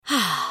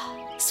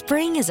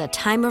Spring is a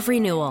time of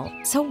renewal,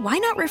 so why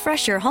not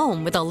refresh your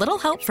home with a little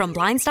help from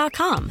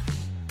Blinds.com?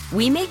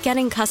 We make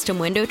getting custom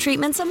window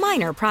treatments a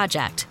minor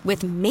project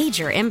with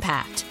major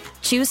impact.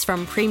 Choose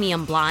from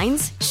premium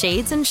blinds,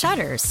 shades, and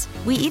shutters.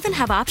 We even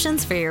have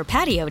options for your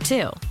patio,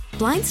 too.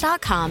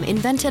 Blinds.com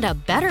invented a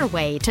better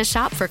way to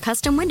shop for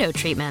custom window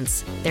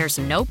treatments. There's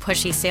no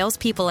pushy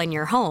salespeople in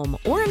your home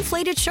or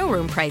inflated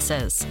showroom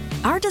prices.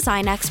 Our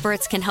design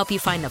experts can help you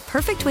find the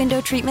perfect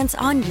window treatments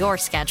on your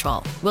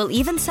schedule. We'll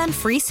even send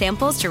free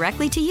samples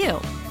directly to you.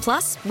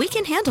 Plus, we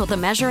can handle the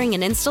measuring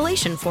and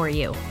installation for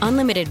you.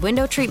 Unlimited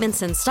window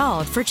treatments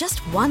installed for just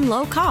one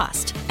low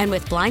cost. And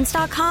with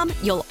Blinds.com,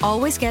 you'll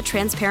always get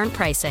transparent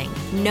pricing.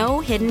 No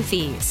hidden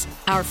fees.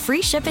 Our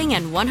free shipping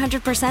and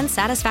 100%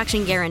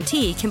 satisfaction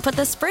guarantee can put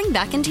the spring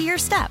back into your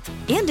step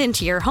and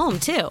into your home,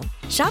 too.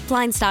 Shop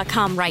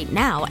Blinds.com right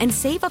now and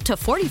save up to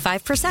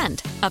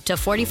 45%. Up to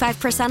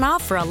 45%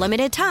 off for a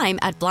limited time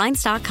at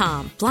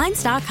Blinds.com.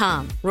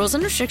 Blinds.com. Rules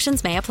and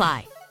restrictions may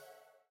apply.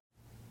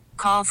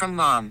 Call from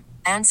mom.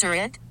 Answer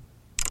it.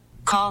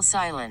 Call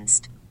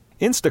silenced.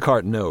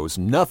 Instacart knows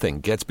nothing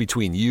gets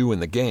between you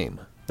and the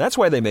game. That's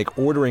why they make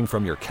ordering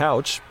from your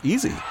couch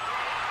easy.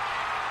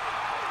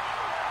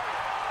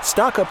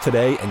 Stock up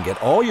today and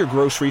get all your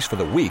groceries for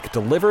the week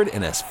delivered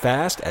in as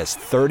fast as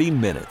 30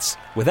 minutes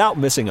without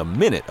missing a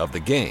minute of the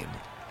game.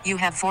 You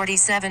have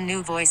 47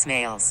 new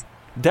voicemails.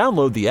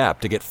 Download the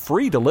app to get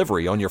free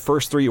delivery on your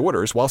first 3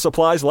 orders while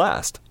supplies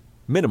last.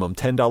 Minimum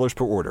 $10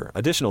 per order.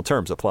 Additional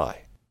terms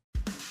apply.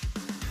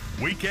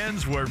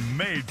 Weekends were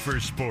made for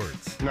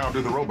sports. Now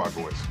do the robot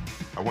voice.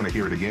 I want to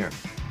hear it again.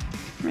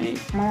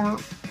 Make more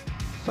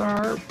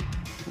sharp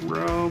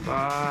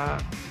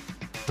robot.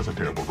 That's a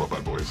terrible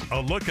robot voice. A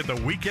look at the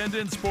weekend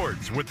in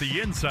sports with the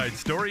inside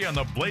story on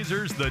the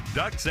Blazers, the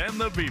Ducks, and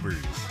the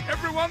Beavers.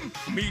 Everyone,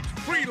 meet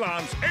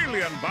freelance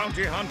alien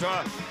bounty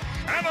hunter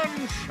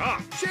Shannon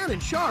Sharp.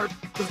 Shannon Sharp?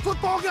 The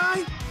football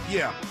guy?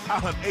 Yeah, I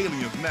hunt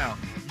aliens now.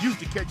 Used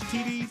to catch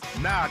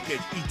TDs, now I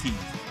catch ETs.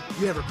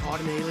 You ever caught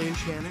an alien,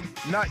 Shannon?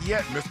 Not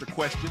yet, Mr.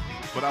 Question,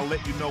 but I'll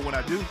let you know when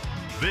I do.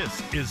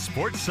 This is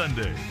Sports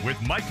Sunday with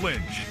Mike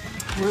Lynch.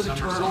 Where are the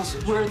turtles?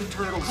 Where are the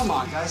turtles? Come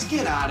on, guys,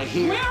 get out of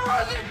here. Where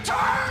are the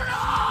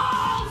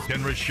turtles?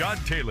 And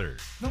Rashad Taylor.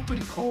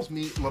 Nobody calls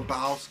me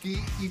Lebowski.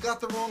 You got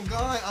the wrong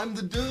guy. I'm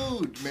the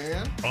dude,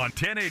 man. On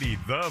 1080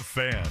 The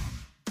Fan.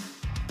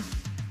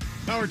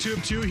 Hour 2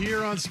 of 2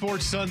 here on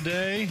Sports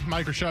Sunday.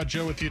 Mike, Rashad,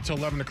 Joe with you till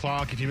 11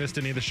 o'clock. If you missed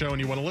any of the show and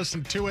you want to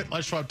listen to it,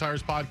 Les Schwab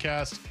Tires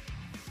Podcast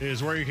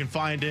is where you can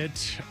find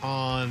it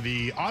on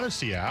the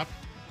Odyssey app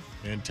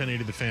and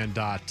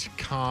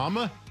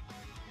 1080thefan.com.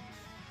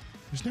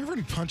 There's never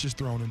any punches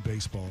thrown in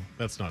baseball.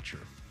 That's not true.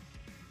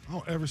 I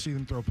don't ever see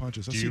them throw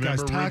punches. I Do see you guys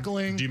remember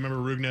tackling. Do you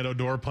remember Rougned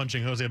Odor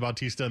punching Jose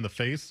Bautista in the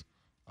face?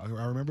 I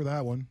remember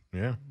that one.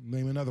 Yeah.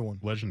 Name another one.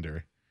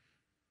 Legendary.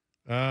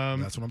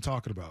 That's what I'm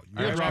talking about.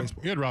 You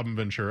had Robin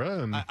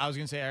Ventura. And I was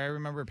going to say, I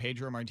remember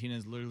Pedro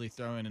Martinez literally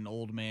throwing an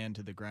old man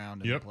to the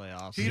ground in the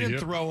playoffs. He didn't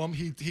throw him.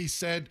 He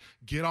said,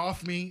 "Get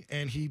off me,"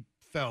 and he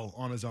fell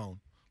on his own.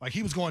 Like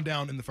he was going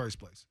down in the first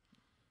place.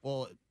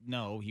 Well,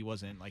 no, he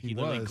wasn't. Like he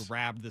literally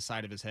grabbed the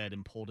side of his head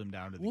and pulled him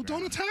down to the ground. Well,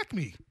 don't attack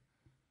me.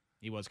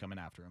 He was coming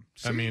after him.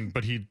 I mean,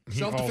 but he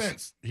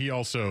self-defense. He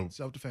also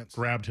self-defense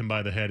grabbed him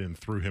by the head and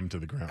threw him to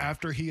the ground.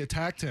 After he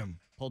attacked him.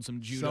 Pulled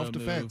some judo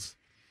self-defense. move.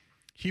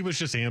 He was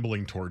just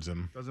ambling towards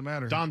him. Doesn't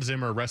matter. Don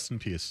Zimmer, rest in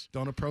peace.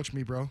 Don't approach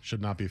me, bro.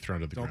 Should not be thrown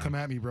to the ground. Don't come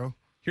at me, bro.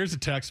 Here's a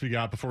text we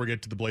got before we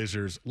get to the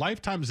Blazers.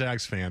 Lifetime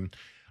Zags fan.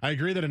 I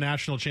agree that a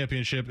national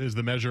championship is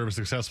the measure of a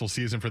successful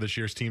season for this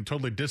year's team.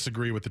 Totally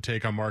disagree with the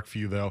take on Mark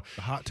Few, though.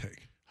 The hot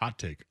take. Hot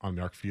take on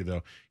Mark Few,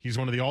 though. He's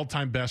one of the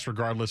all-time best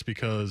regardless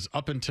because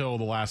up until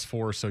the last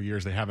 4 or so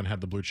years, they haven't had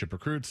the blue-chip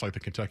recruits like the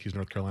Kentuckys,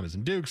 North Carolinas,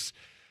 and Dukes.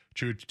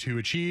 To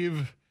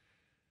achieve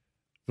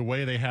the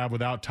way they have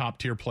without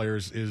top-tier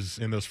players is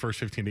in those first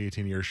 15 to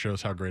 18 years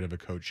shows how great of a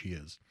coach he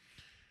is.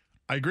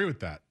 I agree with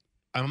that.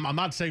 I'm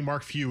not saying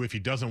Mark Few, if he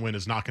doesn't win,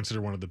 is not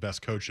considered one of the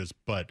best coaches,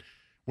 but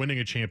winning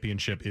a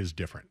championship is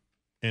different.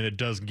 And it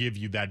does give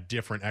you that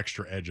different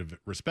extra edge of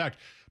respect.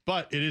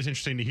 But it is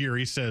interesting to hear.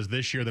 He says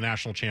this year the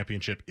national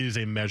championship is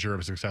a measure of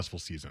a successful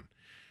season.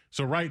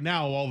 So right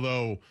now,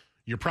 although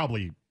you're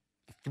probably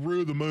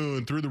through the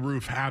moon, through the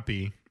roof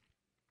happy,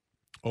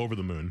 over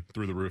the moon,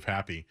 through the roof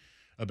happy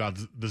about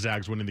the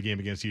Zags winning the game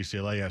against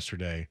UCLA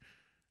yesterday,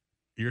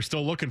 you're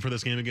still looking for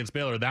this game against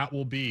Baylor. That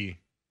will be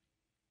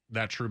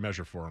that true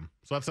measure for him.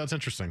 So that's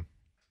interesting.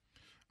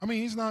 I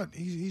mean, he's not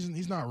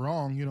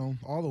wrong,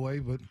 all the way,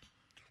 but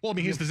well, I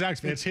mean, he's the Zags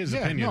fan. It's his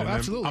opinion. No,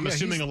 absolutely. I'm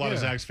assuming a lot of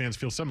Zags fans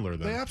feel similar,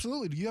 though. They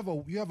absolutely. You have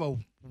a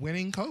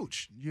winning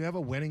coach. You have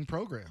a winning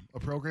program, a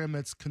program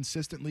that's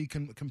consistently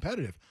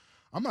competitive.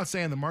 I'm not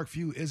saying that Mark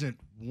Few isn't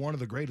one of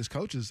the greatest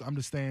coaches. I'm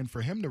just saying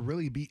for him to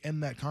really be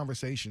in that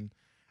conversation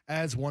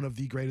as one of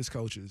the greatest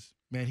coaches,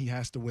 man, he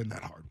has to win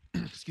that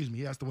Excuse me.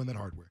 He has to win that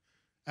hardware.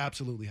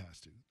 Absolutely has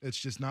to. It's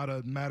just not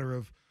a matter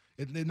of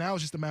now.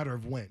 It's just a matter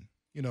of when.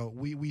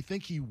 We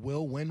think he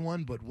will win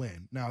one, but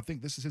when? Now, I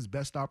think this is his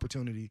best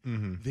opportunity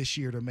this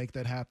year to make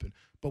that happen.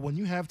 But when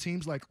you have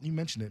teams like, you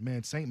mentioned it,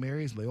 man, St.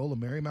 Mary's, Loyola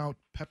Marymount,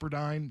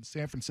 Pepperdine,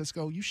 San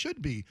Francisco, you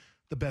should be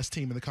the best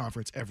team in the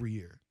conference every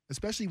year,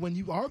 especially when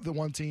you are the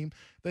one team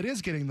that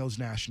is getting those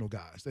national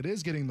guys, that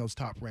is getting those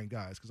top-ranked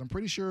guys, because I'm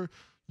pretty sure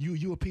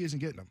UAP isn't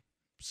getting them.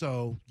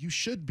 So you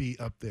should be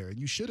up there, and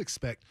you should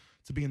expect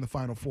to be in the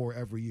Final Four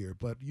every year.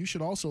 But you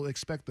should also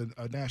expect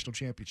a national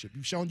championship.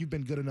 You've shown you've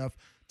been good enough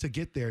to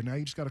get there. Now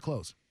you just got to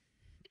close.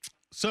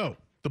 So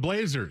the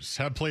Blazers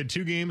have played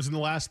 2 games in the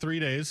last 3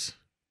 days.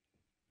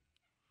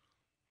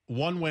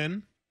 1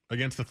 win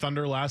against the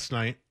Thunder last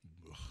night.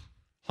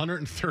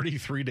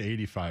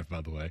 133-85,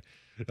 by the way.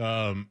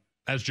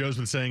 As Joe's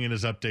been saying in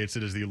his updates,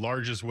 it is the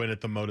largest win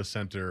at the Moda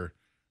Center,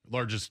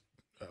 largest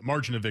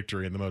margin of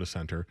victory in the Moda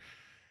Center.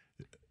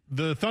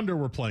 The Thunder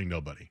were playing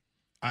nobody.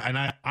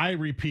 I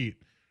repeat,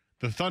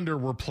 the Thunder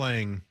were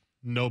playing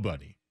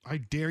nobody. I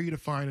dare you to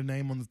find a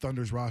name on the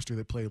Thunder's roster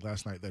that played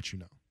last night that you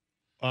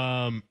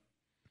know.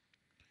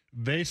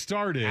 They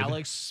started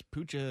Alex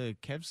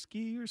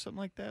Puchakevsky or something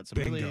like that. Some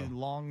Bingo. really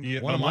long.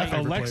 Yeah, one of my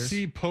favorite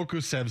Alexei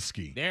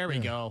Pokusevsky. There we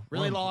go.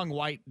 Really long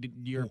white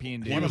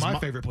European dude. One of my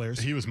favorite players.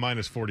 He was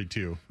minus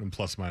 42 and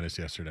plus minus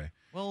yesterday.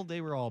 Well,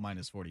 they were all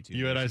minus 42.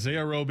 You had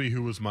Isaiah Roby,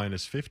 who was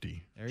minus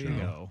 50. There you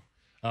go.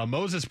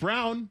 Moses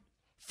Brown,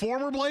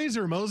 former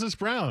Blazer Moses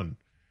Brown.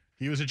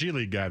 He was a G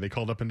League guy. They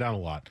called up and down a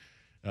lot.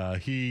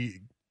 He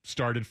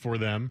started for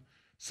them.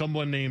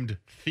 Someone named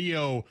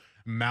Theo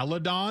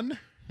Maladon.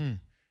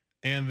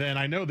 And then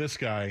I know this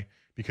guy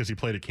because he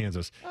played at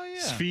Kansas. Oh,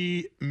 yeah.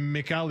 Svi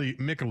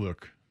Mikhailuk.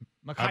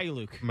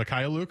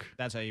 Mikhailuk.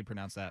 That's how you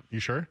pronounce that. You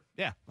sure?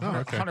 Yeah.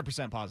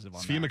 100% positive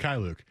on Svi that.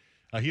 Mikhailuk.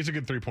 He's a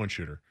good three-point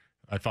shooter.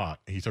 I thought.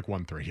 He took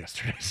 1 3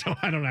 yesterday, so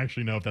I don't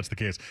actually know if that's the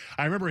case.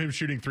 I remember him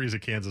shooting threes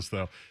at Kansas,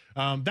 though.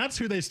 That's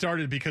who they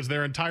started because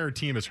their entire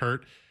team is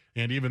hurt,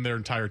 and even their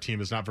entire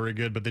team is not very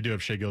good, but they do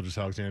have Shai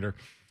Gilgeous-Alexander.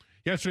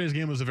 Yesterday's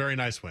game was a very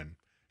nice win.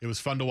 It was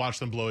fun to watch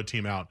them blow a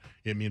team out.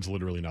 It means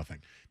literally nothing.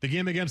 The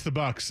game against the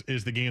Bucks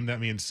is the game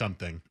that means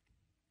something.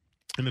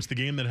 And it's the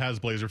game that has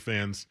Blazer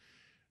fans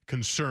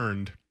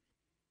concerned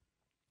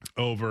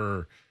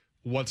over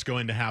what's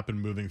going to happen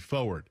moving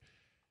forward.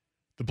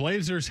 The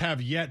Blazers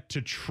have yet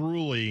to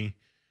truly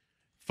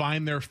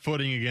find their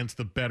footing against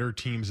the better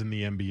teams in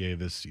the NBA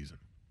this season.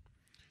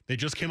 They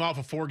just came off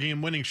a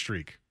 4-game winning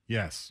streak.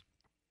 Yes.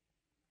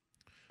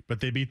 But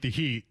they beat the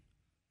Heat,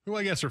 who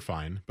I guess are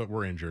fine, but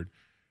were injured.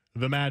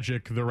 The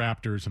Magic, the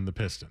Raptors, and the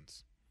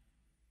Pistons.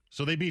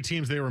 So they beat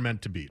teams they were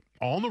meant to beat.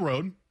 All on the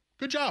road.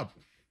 Good job.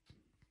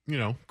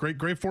 Great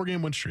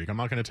 4-game win streak. I'm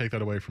not going to take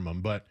that away from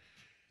them. But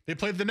they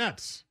played the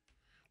Nets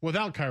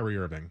without Kyrie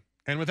Irving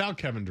and without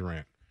Kevin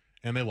Durant.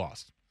 And they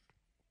lost.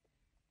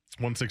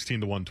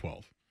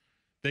 116-112.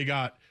 They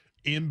got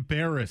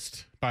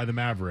embarrassed by the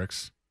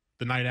Mavericks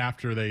the night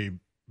after they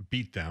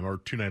beat them, or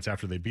 2 nights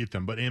after they beat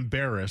them, but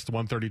embarrassed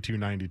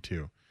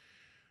 132-92.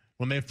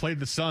 When they've played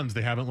the Suns,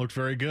 they haven't looked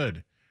very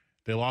good.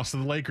 They lost to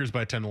the Lakers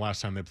by 10 the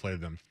last time they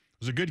played them. It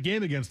was a good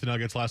game against the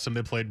Nuggets last time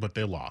they played, but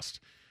they lost.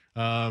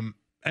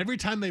 Every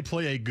time they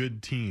play a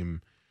good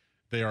team,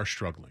 they are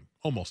struggling.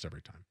 Almost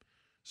every time.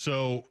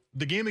 So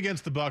the game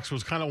against the Bucks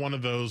was kind of one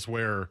of those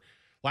where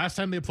last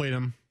time they played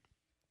them,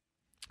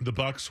 the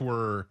Bucks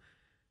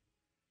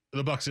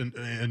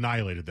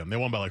annihilated them. They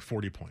won by like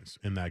 40 points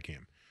in that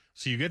game.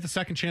 So you get the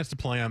second chance to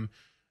play them.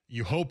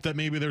 You hope that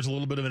maybe there's a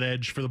little bit of an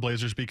edge for the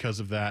Blazers because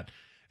of that.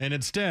 And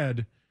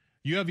instead,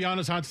 you have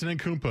Giannis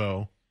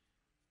Antetokounmpo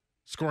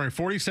scoring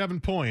 47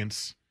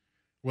 points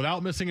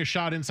without missing a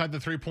shot inside the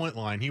 3-point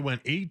line. He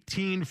went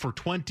 18 for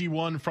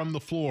 21 from the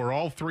floor.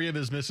 All 3 of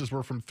his misses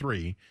were from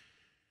 3.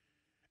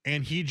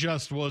 And he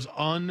just was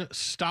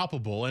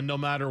unstoppable. And no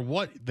matter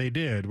what they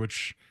did,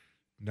 which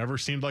never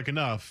seemed like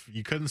enough,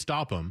 you couldn't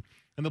stop him.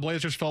 And the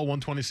Blazers fell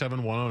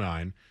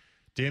 127-109.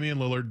 Damian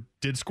Lillard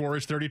did score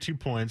his 32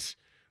 points,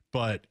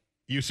 but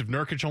Yusuf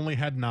Nurkic only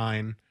had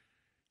 9.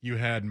 You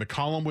had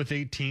McCollum with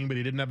 18, but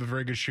he didn't have a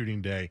very good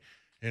shooting day.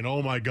 And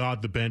oh my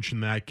God, the bench in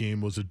that game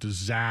was a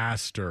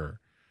disaster.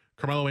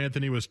 Carmelo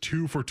Anthony was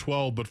 2 for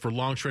 12, but for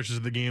long stretches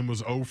of the game was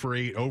 0 for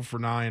 8, 0 for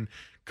 9,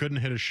 couldn't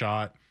hit a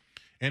shot.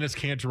 Enes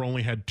Kanter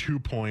only had 2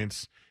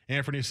 points.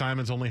 Anthony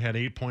Simons only had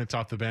 8 points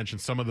off the bench, and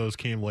some of those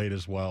came late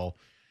as well.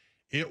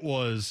 It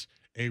was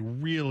a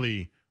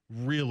really,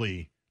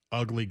 really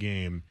ugly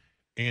game,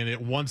 and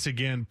it once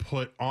again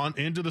put on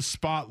into the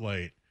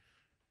spotlight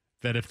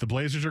that if the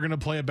Blazers are going to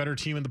play a better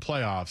team in the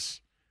playoffs,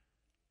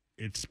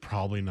 it's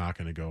probably not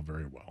going to go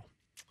very well.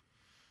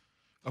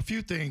 A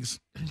few things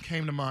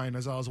came to mind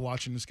as I was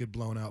watching this get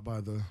blown out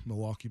by the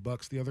Milwaukee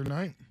Bucks the other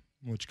night,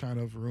 which kind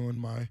of ruined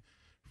my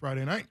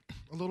Friday night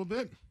a little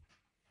bit.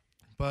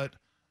 But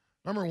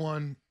number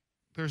one,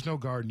 there's no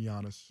guard in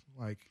Giannis.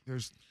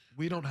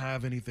 We don't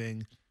have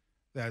anything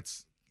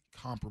that's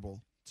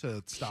comparable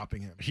to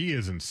stopping him. He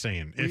is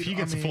insane. If he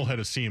gets a full head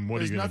of steam,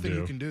 what are you going to do? There's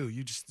nothing you can do.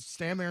 You just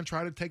stand there and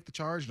try to take the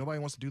charge. Nobody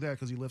wants to do that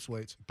because he lifts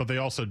weights. But they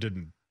also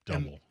didn't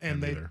double.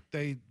 And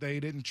they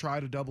didn't try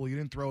to double. You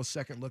didn't throw a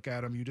second look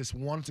at him. You just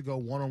wanted to go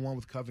one-on-one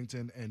with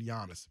Covington and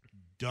Giannis.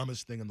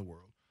 Dumbest thing in the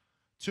world.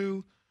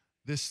 2,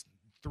 this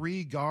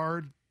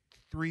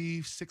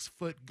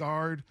 6-foot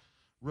guard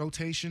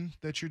rotation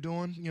that you're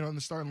doing, in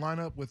the starting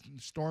lineup with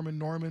Storm and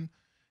Norman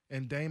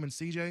and Dame and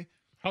CJ.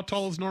 How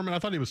tall is Norman? I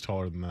thought he was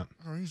taller than that.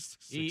 Oh, he's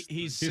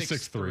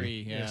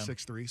 6'3". Yeah,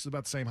 6'3". So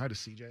about the same height as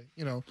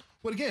CJ.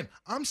 But again,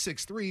 I'm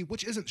 6'3",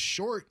 which isn't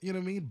short. You know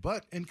what I mean?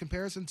 But in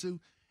comparison to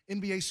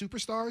NBA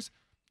superstars,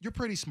 you're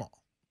pretty small.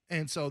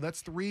 And so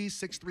that's 3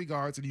 6'3"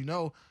 guards, and you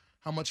know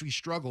how much we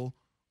struggle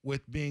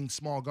with being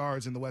small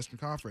guards in the Western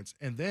Conference.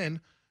 And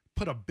then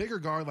put a bigger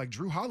guard like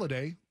Drew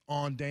Holiday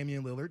on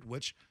Damian Lillard,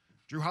 which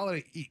Drew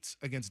Holiday eats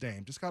against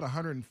Dame. Just got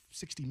 $160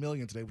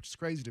 million today, which is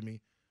crazy to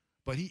me.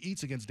 But he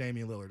eats against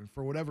Damian Lillard. And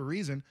for whatever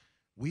reason,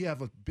 we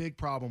have a big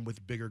problem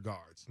with bigger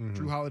guards. Mm-hmm.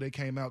 Drew Holiday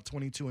came out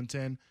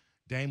 22-10.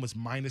 Dame was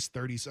minus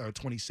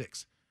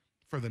 26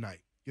 for the night.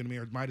 You know what I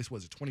mean? Or minus,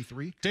 was it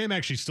 23? Dame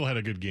actually still had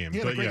a good game. He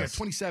had a great yes. game,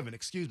 27,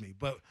 excuse me.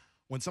 But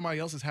when somebody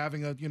else is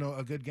having a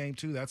good game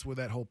too, that's where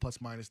that whole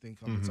plus-minus thing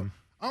comes in. So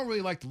I don't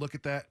really like to look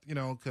at that,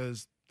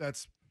 because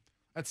that's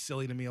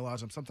silly to me a lot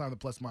of times. Sometimes the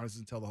plus-minus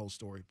doesn't tell the whole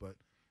story. But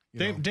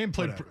Dame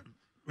played –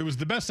 it was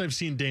the best I've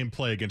seen Dame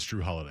play against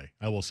Drew Holiday.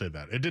 I will say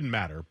that. It didn't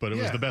matter, but it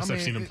was the best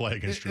I've seen him play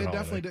against Drew Holiday. It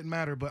definitely didn't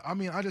matter. But, I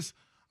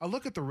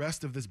look at the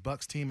rest of this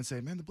Bucks team and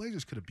say, man, the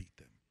Blazers could have beat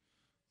them.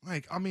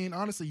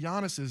 Honestly,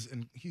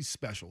 Giannis he's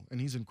special, and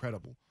he's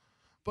incredible.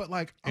 But,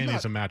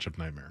 he's a matchup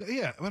nightmare.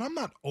 Yeah, but I'm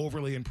not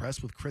overly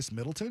impressed with Chris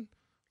Middleton.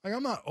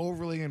 I'm not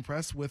overly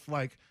impressed with,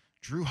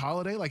 Drew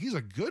Holiday. He's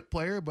a good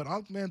player, but,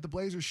 the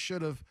Blazers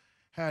should have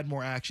had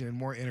more action and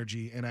more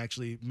energy and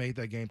actually made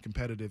that game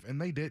competitive,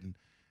 and they didn't.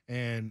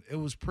 And it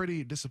was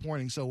pretty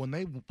disappointing. So when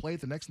they play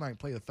it the next night,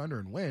 play the Thunder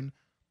and win,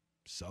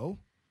 it's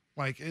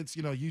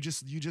you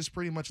just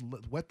pretty much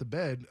wet the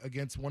bed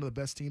against one of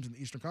the best teams in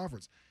the Eastern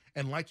Conference.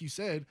 And like you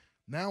said,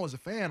 now as a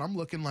fan, I'm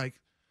looking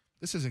like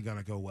this isn't going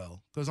to go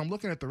well because I'm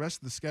looking at the rest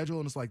of the schedule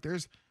and it's like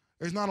there's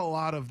not a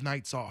lot of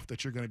nights off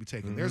that you're going to be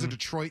taking. Mm-hmm. There's a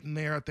Detroit in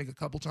there, I think, a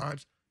couple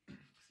times.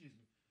 Excuse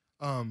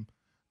me.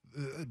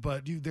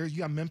 But you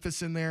got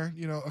Memphis in there,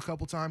 a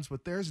couple times.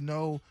 But there's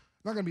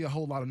not going to be a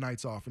whole lot of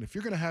nights off. And if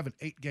you're going to have an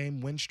 8-game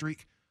win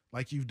streak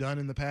like you've done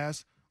in the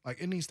past,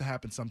 it needs to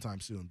happen sometime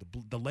soon.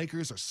 The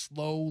Lakers are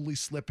slowly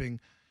slipping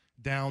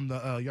down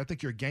I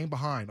think you're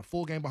a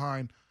full game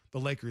behind the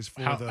Lakers.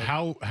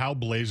 How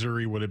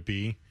Blazery would it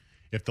be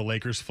if the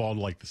Lakers fall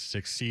to the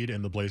 6th seed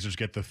and the Blazers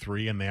get the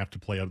 3 and they have to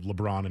play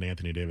LeBron and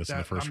Anthony Davis in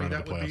the first round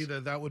of the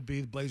playoffs? That would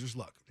be the Blazers'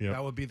 luck. Yep.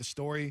 That would be the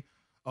story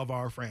of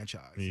our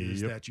franchise is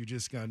that you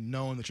just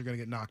knowing that you're going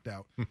to get knocked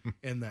out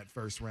in that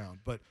first round.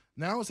 But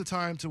now is the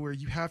time to where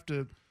you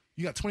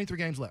got 23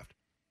 games left.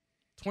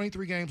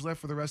 23 games left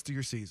for the rest of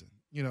your season.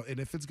 And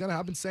if it's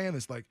I've been saying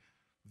this,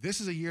 this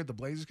is a year the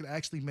Blazers could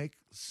actually make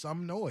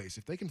some noise.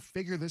 If they can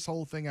figure this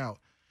whole thing out,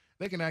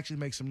 they can actually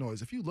make some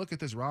noise. If you look at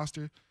this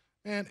roster,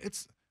 man,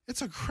 it's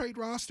a great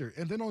roster.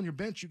 And then on your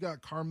bench, you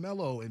got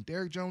Carmelo and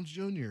Derrick Jones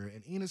Jr.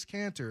 and Enes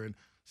Kanter and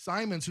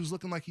Simons, who's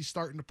looking like he's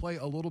starting to play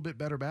a little bit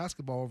better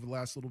basketball over the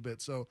last little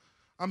bit. So,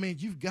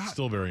 you've got...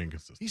 Still very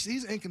inconsistent.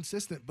 He's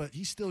inconsistent, but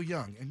he's still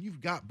young, and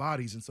you've got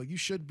bodies, and so you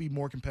should be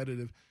more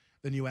competitive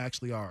than you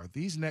actually are.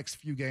 These next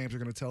few games are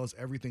going to tell us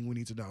everything we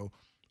need to know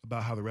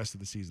about how the rest of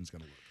the season's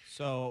going to look.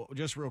 So,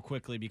 just real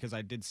quickly, because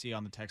I did see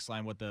on the text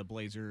line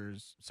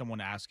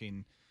someone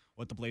asking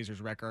what the Blazers'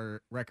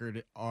 record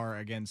are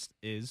against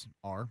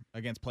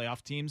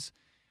playoff teams.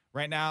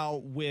 Right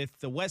now, with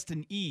the West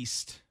and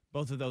East...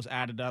 Both of those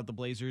added up, the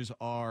Blazers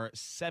are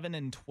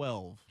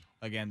 7-12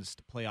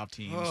 against playoff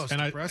teams. Oh, it's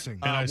depressing.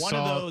 One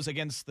of those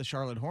against the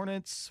Charlotte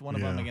Hornets, one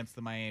of them against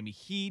the Miami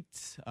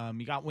Heat.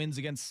 You got wins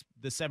against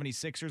the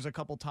 76ers a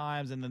couple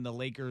times, and then the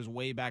Lakers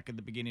way back at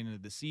the beginning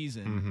of the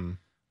season.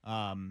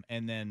 Mm-hmm.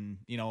 And then,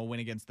 a win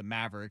against the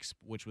Mavericks,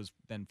 which was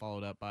then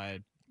followed up by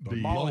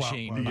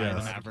demolishing by the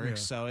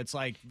Mavericks. Yeah. So it's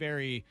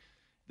very...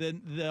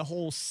 The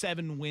whole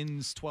 7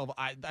 wins, 12.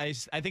 I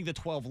think the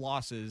 12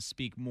 losses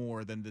speak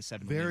more than the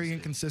 7 wins. Very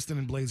inconsistent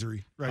and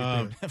Blazery,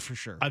 right there. For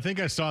sure. I think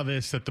I saw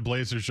that the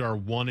Blazers are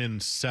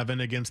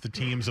 1-7 against the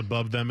teams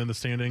above them in the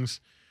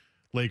standings.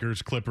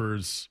 Lakers,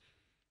 Clippers,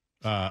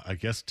 I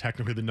guess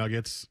technically the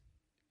Nuggets.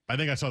 I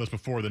think I saw this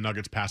before. The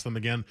Nuggets passed them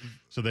again,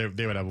 so they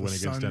would have a win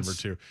against Denver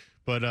too.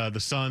 But the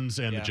Suns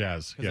and the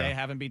Jazz. Because they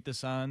haven't beat the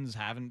Suns,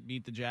 haven't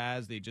beat the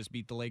Jazz. They just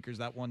beat the Lakers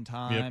that one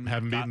time. Yep,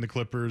 haven't beaten the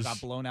Clippers.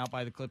 Got blown out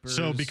by the Clippers.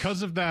 So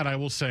because of that, I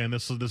will say, and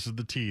this is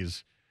the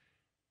tease,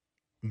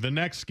 the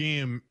next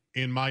game,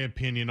 in my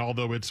opinion,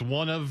 although it's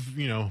one of,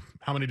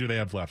 how many do they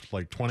have left?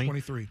 20?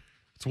 23.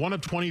 It's one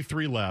of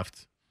 23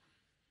 left.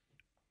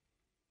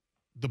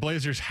 The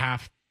Blazers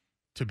have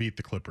to beat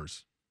the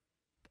Clippers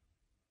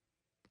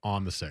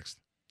on the 6th.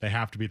 They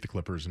have to beat the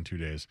Clippers in 2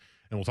 days.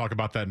 And we'll talk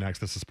about that next.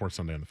 This is Sports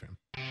Sunday on the Fan.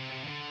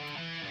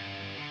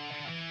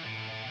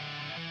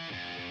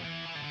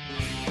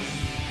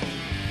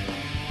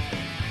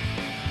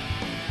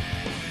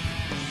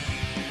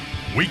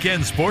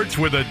 Weekend sports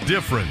with a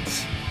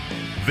difference.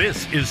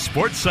 This is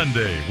Sports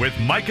Sunday with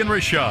Mike and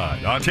Rashad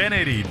on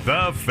 1080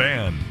 The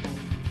Fan.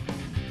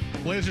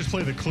 Blazers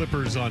play the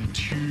Clippers on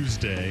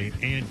Tuesday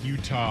and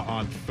Utah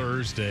on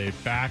Thursday.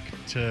 Back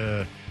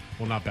to,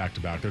 well, not back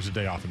to back. There's a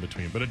day off in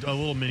between, but a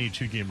little mini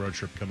 2-game road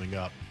trip coming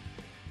up.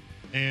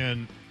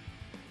 And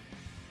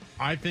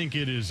I think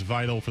it is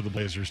vital for the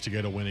Blazers to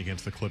get a win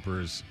against the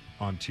Clippers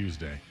on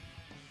Tuesday,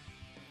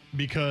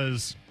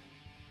 because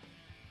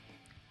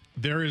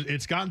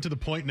it's gotten to the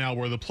point now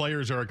where the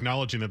players are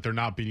acknowledging that they're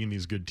not beating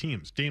these good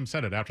teams. Dame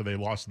said it after they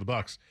lost to the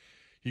Bucks.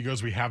 He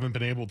goes, "We haven't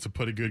been able to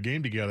put a good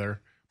game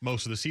together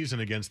most of the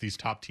season against these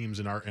top teams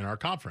in our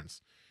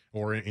conference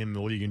or in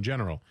the league in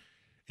general."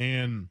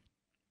 And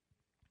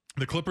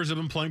the Clippers have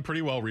been playing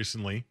pretty well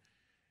recently,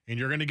 and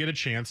you're going to get a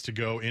chance to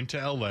go into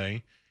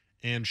LA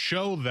and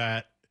show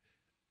that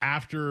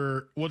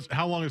after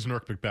how long is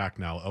Nurkic back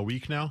now? A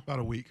week now? About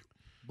a week.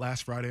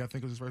 Last Friday, I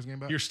think, was his first game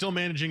back. You're still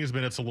managing his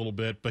minutes a little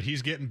bit, but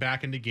he's getting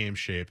back into game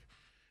shape.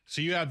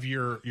 So you have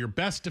your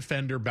best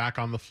defender back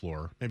on the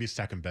floor, maybe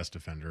second best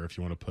defender if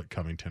you want to put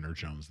Covington or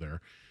Jones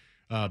there.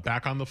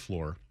 Back on the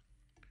floor.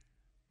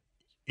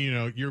 You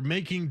know, you're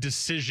making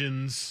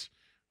decisions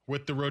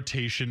with the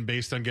rotation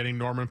based on getting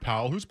Norman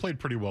Powell, who's played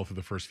pretty well through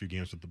the first few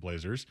games with the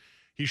Blazers.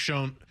 He's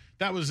shown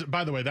that was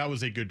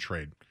a good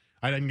trade.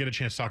 I didn't get a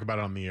chance to talk about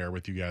it on the air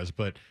with you guys,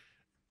 but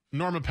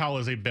Norman Powell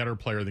is a better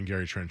player than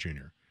Gary Trent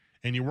Jr.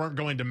 And you weren't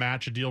going to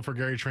match a deal for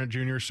Gary Trent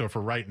Jr. So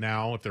for right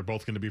now, if they're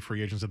both going to be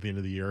free agents at the end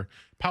of the year,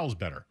 Powell's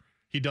better.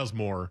 He does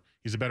more.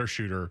 He's a better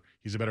shooter.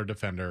 He's a better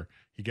defender.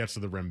 He gets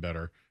to the rim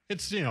better.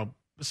 It's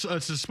it's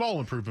a small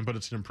improvement, but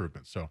it's an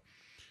improvement. So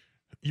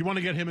you want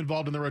to get him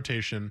involved in the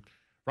rotation.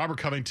 Robert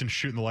Covington's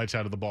shooting the lights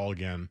out of the ball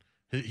again.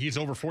 He's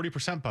over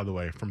 40%, by the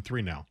way, from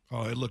 3 now.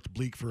 Oh, it looked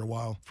bleak for a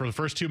while. For the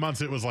first 2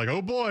 months, it was like,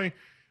 oh boy,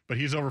 but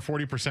he's over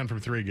 40%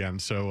 from 3 again.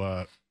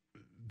 So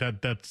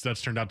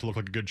that's turned out to look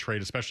like a good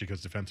trade, especially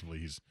because defensively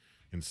he's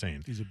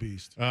insane. He's a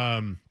beast.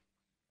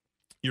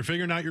 You're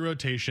figuring out your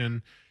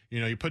rotation. You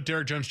know, you put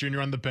Derek Jones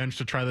Jr. on the bench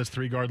to try this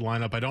 3-guard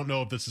lineup. I don't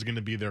know if this is going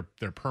to be their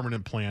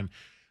permanent plan,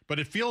 but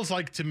it feels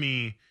like to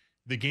me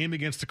the game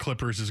against the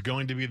Clippers is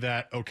going to be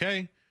that,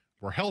 okay,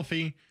 we're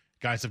healthy.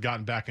 Guys have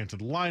gotten back into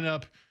the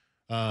lineup.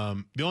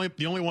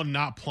 The only one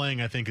not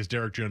playing, I think, is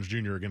Derek Jones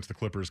Jr. against the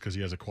Clippers because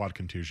he has a quad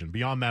contusion.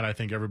 Beyond that, I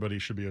think everybody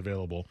should be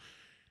available.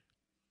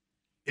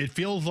 It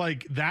feels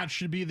like that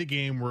should be the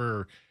game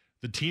where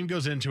the team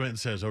goes into it and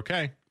says,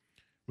 okay,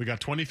 we got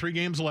 23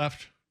 games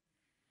left.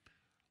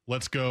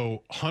 Let's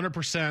go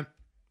 100%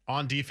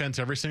 on defense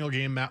every single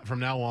game from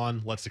now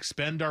on. Let's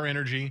expend our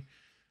energy.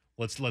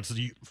 Let's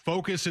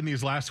focus in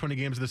these last 20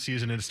 games of the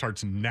season, and it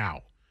starts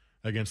now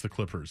against the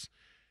Clippers.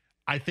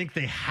 I think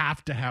they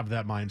have to have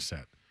that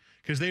mindset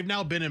because they've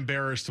now been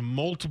embarrassed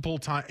multiple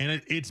times,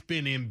 and it's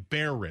been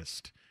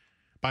embarrassed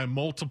by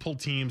multiple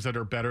teams that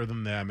are better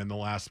than them in the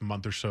last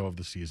month or so of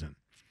the season.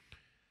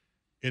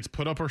 It's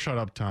put up or shut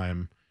up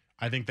time.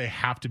 I think they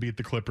have to beat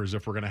the Clippers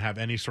if we're going to have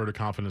any sort of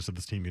confidence that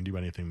this team can do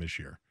anything this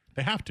year.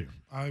 They have to.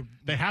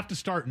 They have to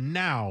start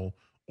now,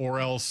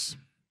 or else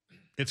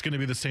it's going to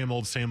be the same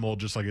old,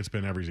 just like it's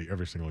been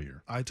every single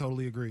year. I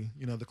totally agree.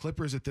 You know, the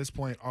Clippers at this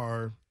point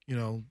are, you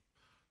know,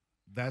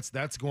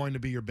 that's going to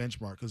be your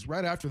benchmark because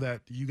right after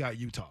that, you got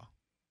Utah.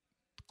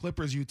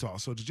 Clippers, Utah.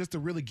 So just to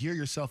really gear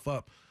yourself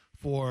up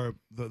for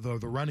the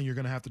running you're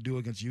going to have to do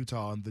against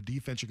Utah and the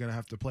defense you're going to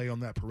have to play on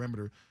that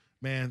perimeter,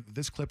 man,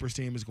 this Clippers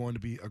team is going to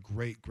be a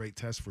great, great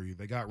test for you.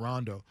 They got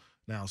Rondo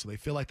now, so they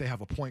feel like they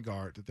have a point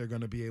guard that they're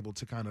going to be able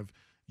to kind of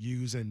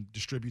use and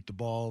distribute the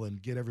ball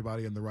and get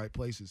everybody in the right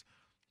places.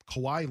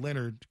 Kawhi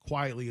Leonard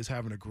quietly is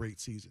having a great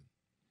season.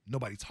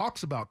 Nobody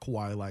talks about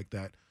Kawhi like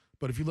that,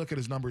 but if you look at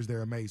his numbers,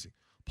 they're amazing.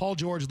 Paul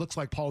George looks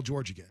like Paul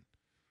George again.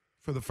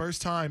 For the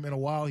first time in a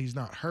while, he's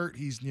not hurt.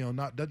 He's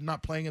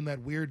not playing in that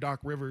weird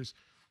Doc Rivers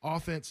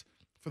offense.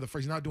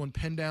 He's not doing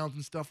pin downs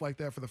and stuff like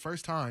that. For the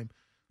first time,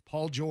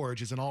 Paul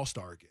George is an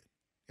all-star again,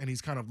 and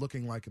he's kind of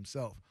looking like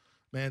himself.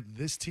 Man,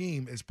 this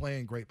team is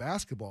playing great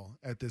basketball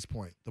at this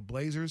point. The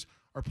Blazers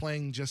are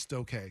playing just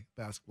okay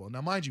basketball.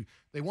 Now, mind you,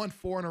 they won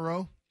 4 in a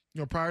row,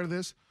 prior to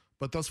this,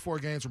 but those 4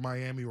 games were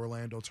Miami,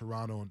 Orlando,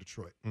 Toronto, and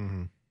Detroit.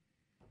 Mm-hmm.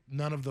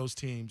 None of those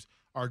teams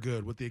are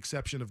good, with the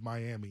exception of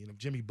Miami. And if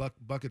Jimmy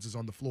Buckets is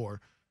on the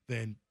floor,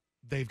 then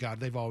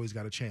they've always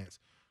got a chance.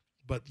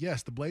 But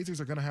yes, the Blazers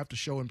are going to have to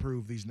show and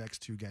prove these next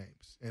 2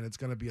 games, and it's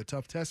going to be a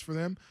tough test for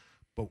them.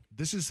 But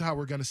this is how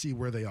we're going to see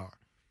where they are.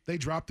 They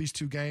drop these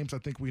 2 games. I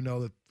think we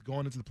know that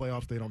going into the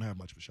playoffs, they don't have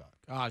much of a shot.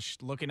 Gosh,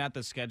 looking at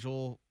the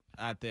schedule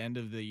at the end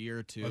of the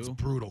year, too. That's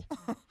brutal.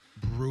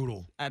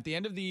 Brutal. At the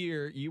end of the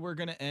year, you were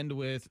going to end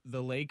with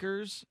the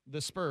Lakers,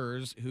 the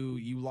Spurs, who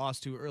you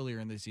lost to earlier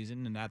in the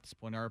season, and at this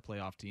point are a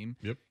playoff team.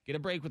 Yep. Get a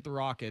break with the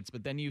Rockets,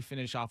 but then you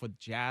finish off with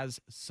Jazz,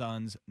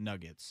 Suns,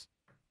 Nuggets.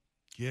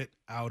 Get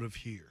out of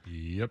here.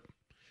 Yep.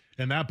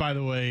 And that, by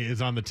the way,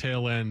 is on the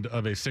tail end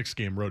of a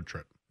 6-game road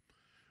trip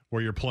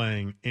where you're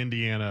playing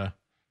Indiana,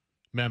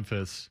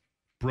 Memphis,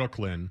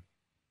 Brooklyn,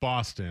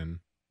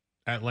 Boston,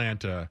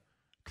 Atlanta,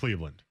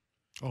 Cleveland.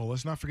 Oh,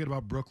 let's not forget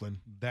about Brooklyn.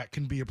 That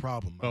can be a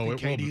problem. I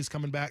think KD is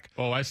coming back.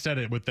 Oh, I said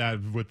it with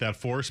that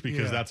force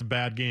because that's a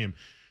bad game.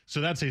 So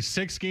that's a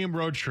 6-game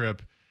road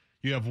trip.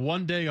 You have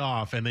 1 day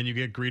off, and then you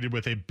get greeted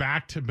with a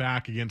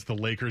back-to-back against the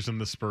Lakers and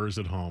the Spurs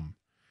at home.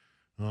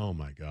 Oh,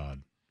 my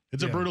God.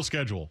 It's a brutal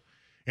schedule.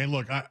 And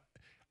look,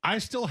 I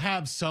still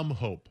have some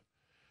hope.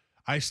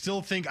 I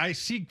still think I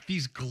see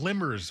these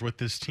glimmers with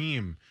this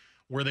team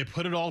where they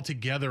put it all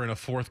together in a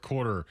fourth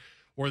quarter,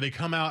 or they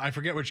come out, I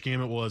forget which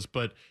game it was,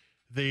 but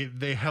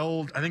they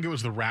held, I think it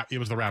was the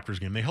Raptors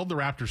game. They held the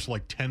Raptors to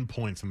like 10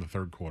 points in the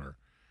third quarter.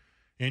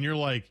 And you're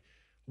like,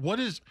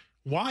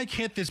 why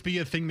can't this be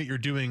a thing that you're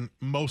doing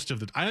most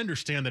of the I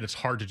understand that it's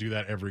hard to do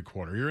that every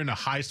quarter. You're in a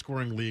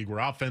high-scoring league where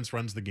offense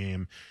runs the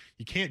game.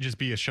 You can't just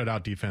be a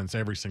shutout defense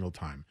every single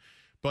time.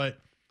 But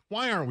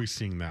why aren't we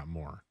seeing that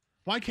more?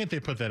 Why can't they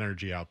put that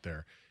energy out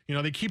there? You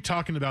know, they keep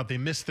talking about they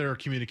miss their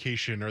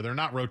communication or they're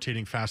not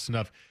rotating fast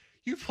enough.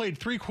 You've played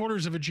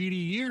 3/4 of a GD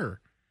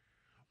year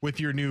with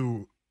your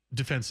new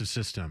defensive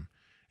system.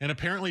 And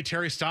apparently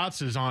Terry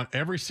Stotts is on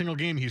every single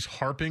game. He's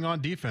harping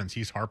on defense.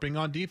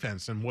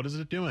 And what is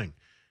it doing?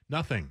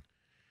 Nothing.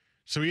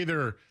 So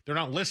either they're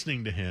not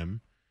listening to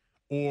him,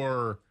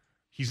 or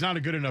he's not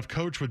a good enough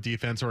coach with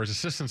defense, or his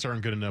assistants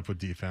aren't good enough with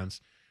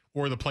defense,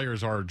 or the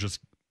players are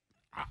just,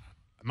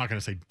 I'm not going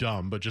to say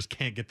dumb, but just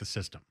can't get the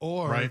system.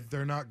 Or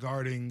they're not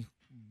guarding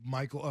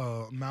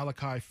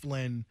Malachi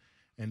Flynn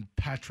and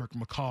Patrick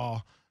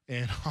McCaw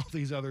and all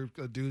these other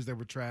dudes that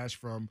were trash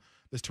from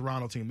this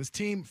Toronto team. This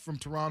team from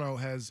Toronto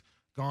has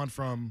gone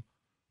from,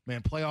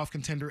 playoff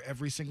contender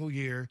every single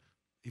year,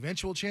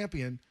 eventual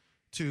champion,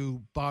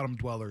 to bottom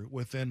dweller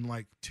within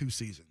like 2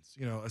 seasons.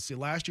 You know, see,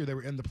 last year they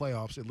were in the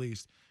playoffs at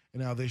least,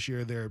 and now this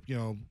year they're,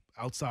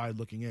 outside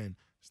looking in.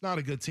 It's not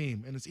a good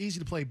team, and it's easy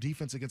to play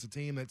defense against a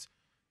team that's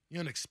you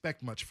don't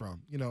expect much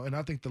from. And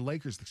I think the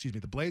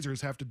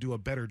Blazers have to do a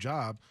better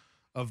job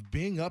of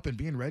being up and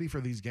being ready for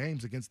these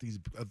games against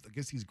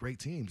these great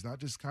teams, not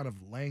just kind of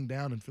laying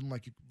down and feeling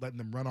like you're letting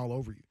them run all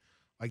over you.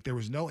 Like there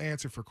was no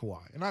answer for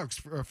Kawhi and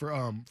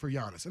for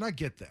Giannis, and I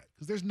get that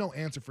because there's no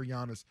answer for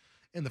Giannis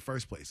in the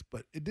first place.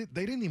 But they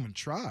didn't even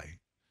try.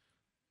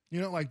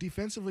 Like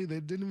defensively, they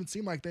didn't even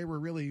seem like they were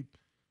really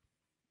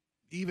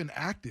even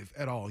active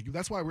at all.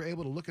 That's why we're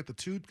able to look at the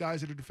two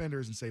guys that are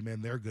defenders and say,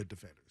 man, they're good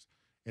defenders,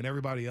 and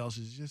everybody else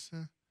is just.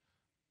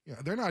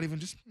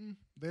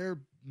 They're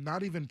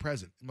not even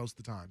present most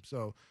of the time.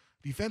 So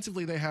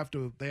defensively, they have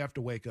to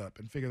wake up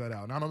and figure that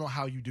out. And I don't know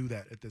how you do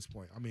that at this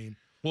point.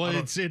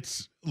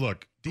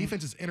 Look,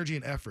 defense is energy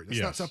and effort. It's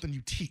not something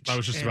you teach. I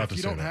was just about to say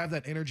if you don't have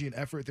that energy and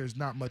effort, there's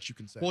not much you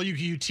can say. Well,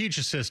 you teach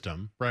a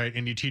system, right?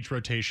 And you teach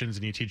rotations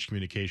and you teach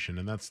communication,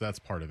 and that's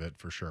part of it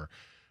for sure.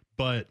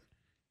 But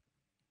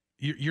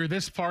you're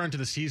this far into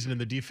the season, and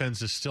the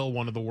defense is still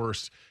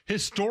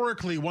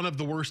historically one of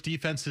the worst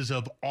defenses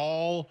of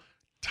all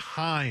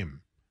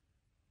time.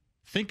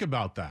 Think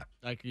about that.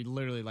 Like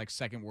literally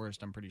second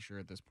worst, I'm pretty sure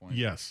at this point.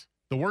 Yes.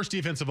 The worst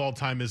defense of all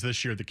time is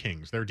this year the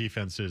Kings. Their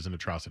defense is an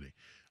atrocity.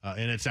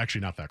 And it's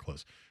actually not that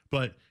close.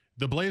 But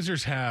the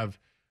Blazers have,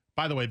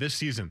 by the way, this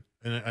season,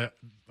 and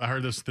I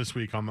heard this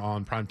week on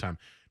Primetime,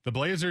 the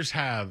Blazers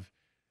have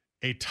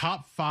a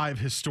top 5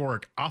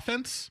 historic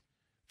offense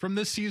from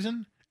this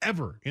season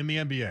ever in the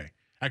NBA.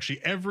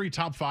 Actually, every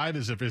top 5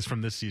 is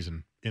from this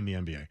season in the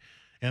NBA.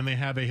 And they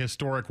have a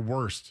historic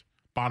worst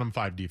bottom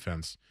 5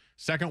 defense.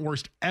 Second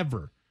worst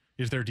ever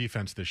is their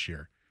defense this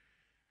year.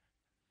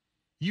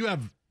 You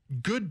have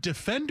good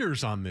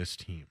defenders on this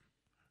team.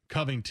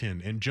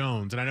 Covington and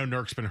Jones, and I know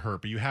Nurk's been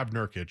hurt, but you have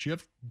Nurkic. You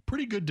have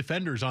pretty good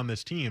defenders on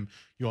this team.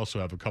 You also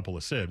have a couple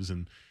of sibs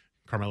and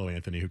Carmelo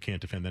Anthony, who can't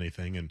defend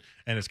anything, and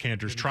his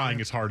Cantor's trying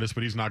his hardest,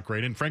 but he's not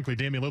great. And frankly,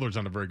 Damian Lillard's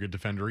not a very good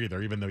defender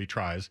either, even though he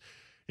tries.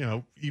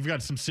 You've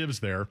got some sibs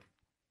there.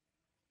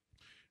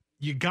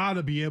 You got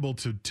to be able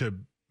to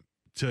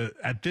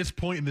at this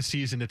point in the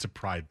season, it's a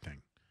pride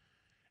thing.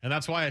 And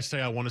that's why I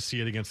say I want to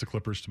see it against the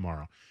Clippers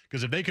tomorrow.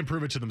 Because if they can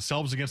prove it to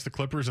themselves against the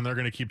Clippers, and they're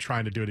going to keep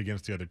trying to do it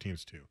against the other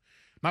teams too.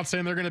 I'm not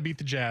saying they're going to beat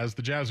the Jazz.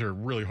 The Jazz are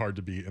really hard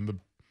to beat, and the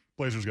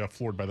Blazers got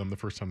floored by them the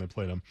first time they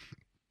played them.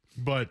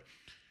 But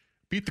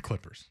beat the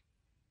Clippers.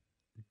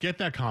 Get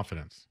that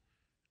confidence.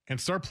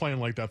 And start playing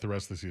like that the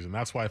rest of the season.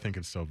 That's why I think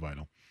it's so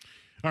vital.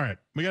 All right,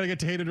 we got to get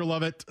to Hate It or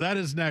Love It. That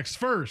is next.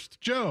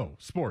 First, Joe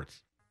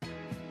Sports.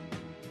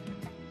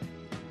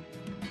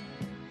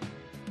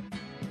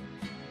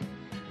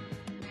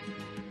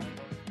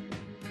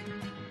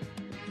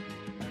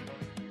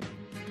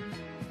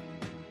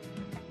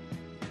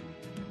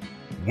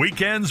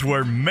 Weekends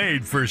were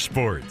made for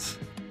sports.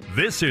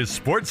 This is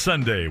Sports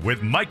Sunday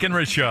with Mike and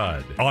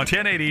Rashad on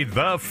 1080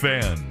 The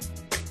Fan.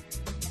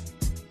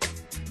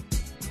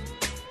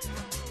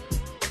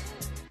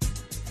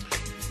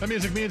 That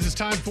music means it's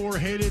time for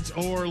Hate It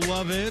or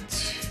Love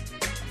It.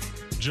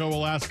 Joe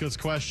will ask us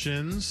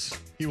questions.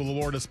 He will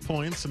award us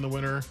points, and the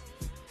winner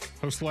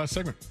hosts the last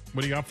segment.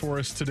 What do you got for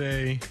us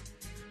today,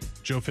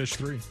 Joe Fish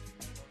 3?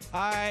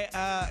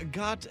 I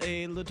got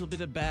a little bit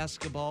of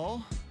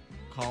basketball,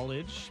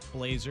 college,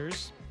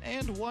 Blazers,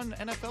 and one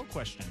NFL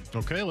question.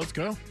 Okay, let's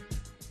go.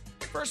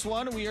 First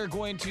one, we are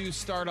going to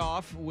start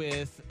off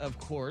with, of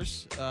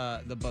course,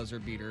 the buzzer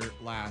beater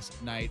last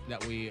night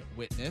that we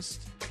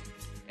witnessed.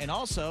 And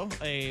also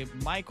a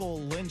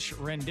Michael Lynch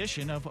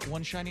rendition of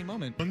One Shining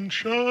Moment. One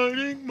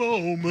shining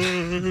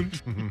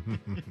moment.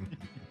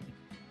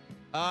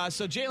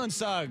 So Jalen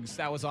Suggs,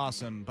 that was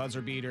awesome.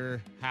 Buzzer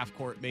beater, half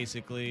court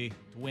basically,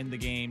 to win the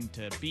game,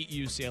 to beat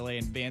UCLA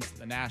and advance to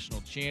the national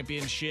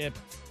championship,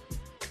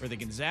 where the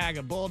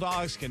Gonzaga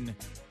Bulldogs can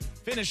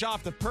finish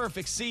off the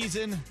perfect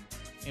season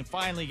and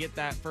finally get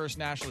that first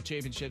national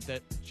championship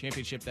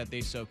that they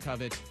so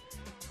covet.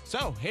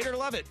 So, hate it or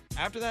love it.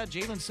 After that,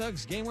 Jalen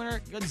Suggs, game winner,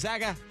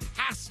 Gonzaga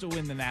has to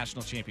win the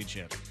national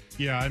championship.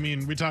 Yeah, I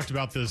mean, we talked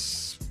about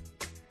this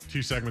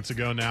 2 segments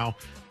ago now.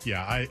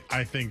 Yeah,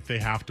 I think they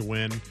have to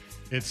win.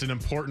 It's an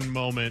important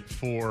moment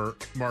for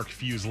Mark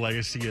Few's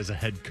legacy as a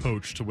head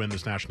coach to win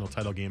this national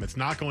title game. It's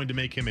not going to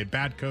make him a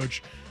bad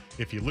coach.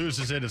 If he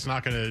loses it, it's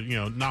not going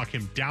to, knock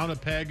him down a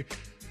peg,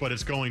 but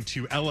it's going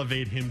to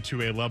elevate him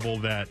to a level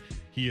that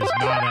he is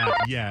not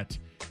at yet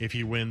if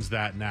he wins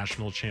that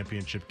national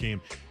championship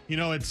game.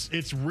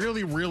 It's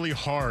really, really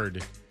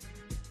hard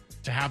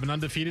to have an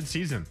undefeated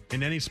season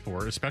in any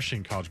sport, especially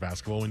in college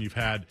basketball, when you've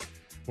had,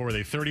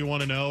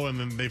 31-0, and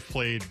then they've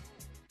played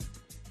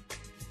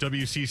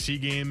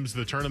WCC games,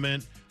 the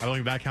tournament. I don't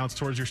think that counts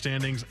towards your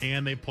standings,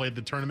 and they played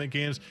the tournament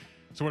games.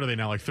 So what are they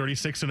now, like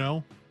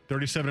 36-0,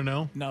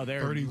 37-0? No,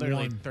 they're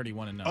literally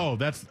 31-0. Oh,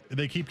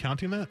 they keep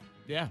counting that?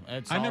 Yeah,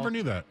 I never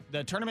knew that.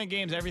 The tournament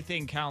games,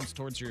 everything counts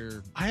towards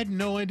your. I had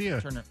no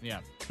idea. Yeah.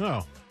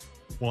 Oh,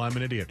 well, I'm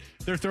an idiot.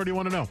 They're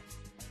 31-0.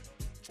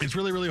 It's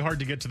really, really hard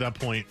to get to that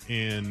point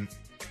in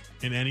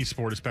any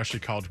sport, especially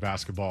college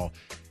basketball.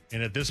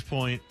 And at this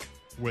point,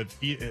 with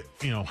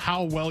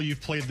how well you've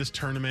played this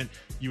tournament,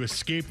 you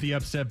escaped the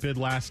upset bid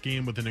last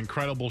game with an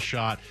incredible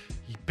shot.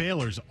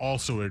 Baylor's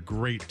also a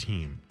great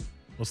team.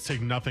 Let's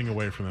take nothing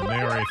away from them.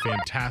 They are a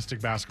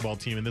fantastic basketball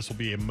team, and this will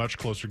be a much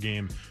closer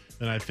game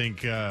than I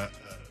think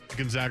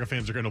Gonzaga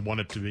fans are going to want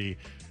it to be.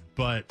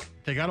 But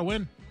they got to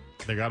win.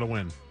 They got to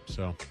win.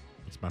 So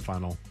that's my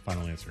final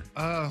answer.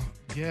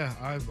 Yeah,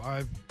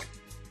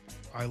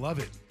 I love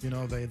it.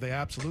 They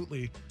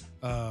absolutely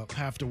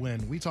have to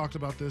win. We talked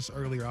about this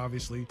earlier,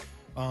 obviously.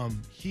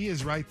 He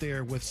is right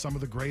there with some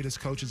of the greatest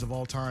coaches of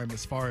all time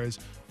as far as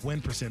win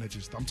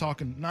percentages. I'm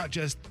talking not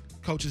just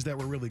coaches that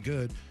were really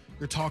good.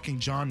 You're talking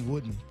John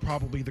Wooden,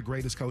 probably the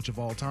greatest coach of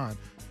all time.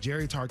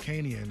 Jerry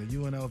Tarkanian, a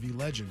UNLV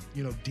legend.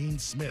 Dean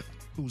Smith,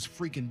 who's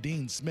freaking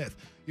Dean Smith.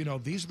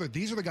 These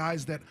are the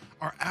guys that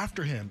are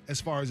after him as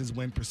far as his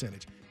win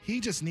percentage. He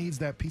just needs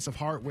that piece of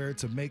hardware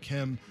to make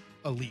him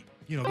elite.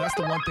 That's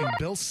the one thing.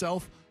 Bill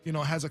Self,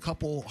 has a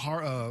couple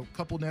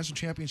national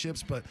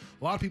championships, but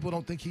a lot of people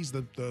don't think he's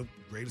the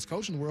greatest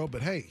coach in the world.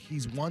 But hey,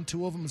 he's won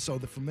 2 of them, so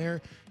that from there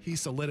he's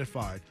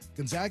solidified.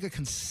 Gonzaga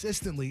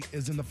consistently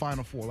is in the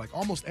Final Four. Like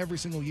almost every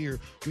single year,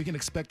 we can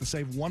expect to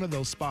save one of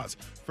those spots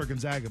for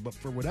Gonzaga. But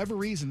for whatever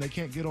reason, they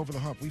can't get over the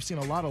hump. We've seen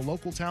a lot of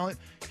local talent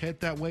head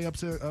that way up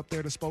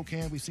there to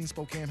Spokane. We've seen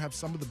Spokane have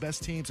some of the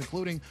best teams,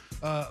 including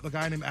the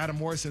guy named Adam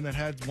Morrison that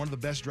had one of the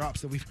best drops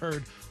that we've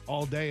heard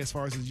all day as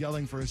far as his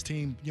yelling for his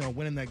team,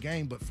 winning that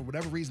game. But for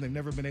whatever reason, they've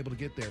never been able to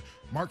get there.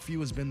 Mark Few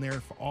has been there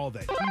for all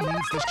that. He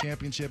needs this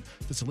championship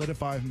to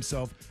solidify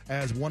himself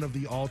as one of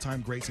the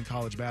all-time greats in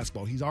college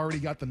basketball. He's already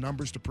got the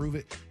numbers to prove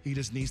it. He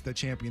just needs that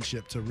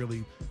championship to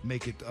really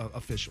make it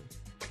official.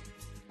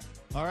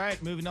 All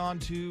right, moving on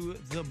to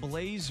the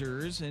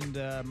Blazers.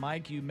 And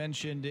Mike, you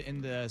mentioned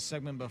in the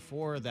segment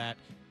before that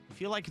you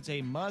feel like it's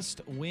a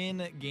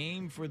must-win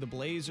game for the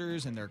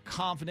Blazers and their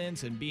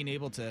confidence and being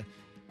able to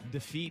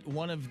defeat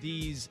one of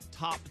these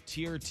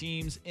top-tier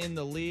teams in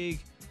the league.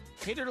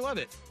 Hate it or love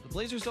it, the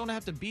Blazers don't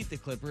have to beat the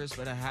Clippers,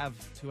 but have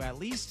to at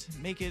least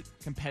make it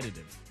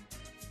competitive.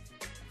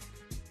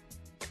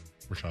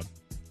 Rashad.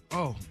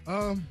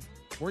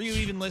 Were you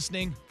even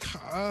listening?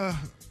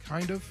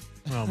 Kind of.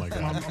 Oh my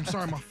God. I'm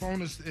sorry, my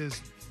phone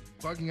is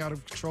bugging out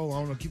of control.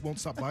 I don't know, won't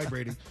stop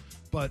vibrating.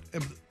 But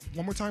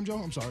one more time, Joe.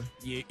 I'm sorry.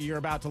 You're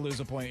about to lose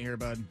a point here,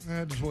 bud.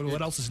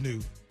 What else is new?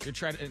 You're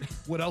trying to.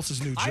 What else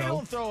is new, Joe? I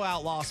don't throw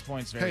out lost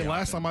points very often.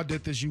 Last time I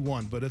did this, you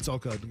won, but it's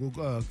okay.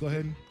 Go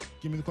ahead and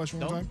give me the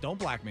question one more time. Don't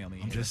blackmail me.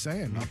 I'm just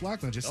saying, not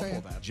blackmail. Just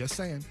saying. Just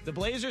saying. The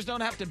Blazers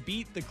don't have to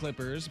beat the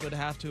Clippers, but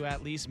have to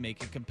at least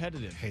make it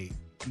competitive.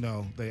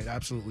 No, they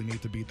absolutely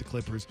need to beat the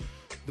Clippers.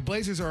 The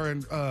Blazers are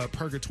in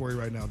purgatory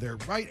right now. They're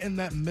right in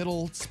that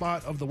middle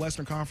spot of the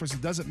Western Conference. It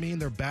doesn't mean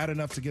they're bad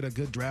enough to get a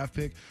good draft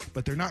pick,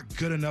 but they're not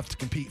good enough to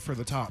compete for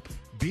the top.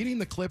 Beating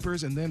the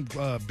Clippers and then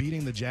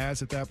beating the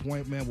Jazz at that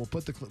point, man, will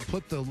put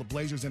the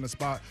Blazers in a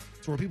spot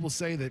to where people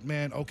say that,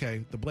 man,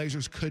 okay, the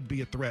Blazers could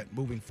be a threat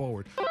moving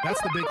forward.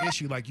 That's the big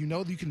issue. Like, you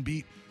can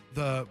beat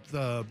the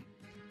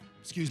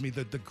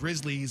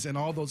Grizzlies and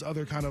all those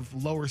other kind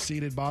of lower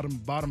seeded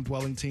bottom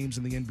dwelling teams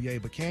in the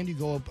NBA, but can you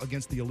go up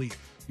against the elite?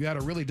 You had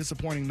a really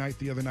disappointing night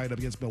the other night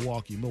against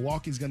Milwaukee.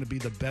 Milwaukee's going to be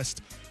the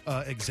best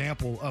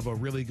example of a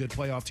really good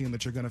playoff team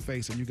that you're going to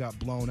face, and you got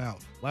blown out.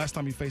 Last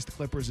time you faced the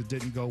Clippers, it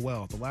didn't go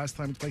well. The last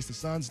time you faced the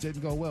Suns,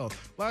 didn't go well.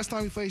 Last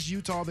time you faced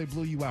Utah, they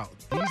blew you out.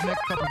 These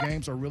next couple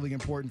games are really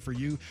important for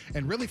you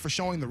and really for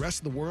showing the rest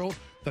of the world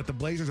that the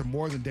Blazers are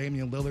more than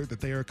Damian Lillard, that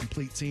they are a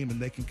complete team and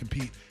they can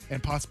compete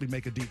and possibly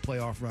make a deep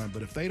playoff run.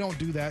 But if they don't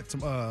do that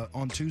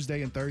on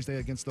Tuesday and Thursday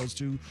against those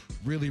two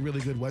really,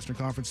 really good Western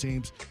Conference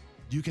teams,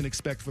 you can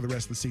expect for the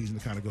rest of the season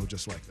to kind of go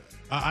just like that.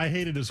 I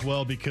hate it as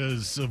well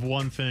because of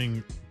one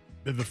thing.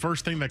 The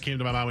first thing that came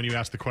to my mind when you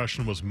asked the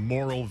question was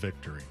moral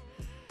victory.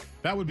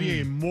 That would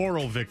be a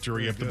moral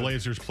victory if the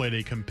Blazers played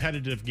a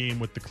competitive game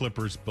with the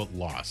Clippers but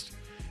lost.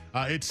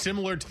 It's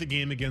similar to the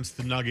game against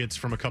the Nuggets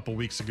from a couple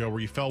weeks ago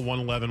where you fell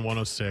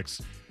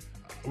 111-106.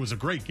 It was a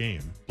great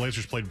game.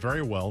 Blazers played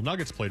very well.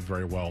 Nuggets played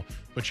very well,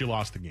 but you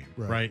lost the game,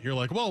 right? You're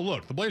like, well,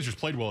 look, the Blazers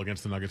played well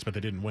against the Nuggets, but they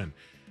didn't win.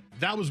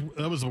 That was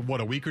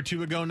what, a week or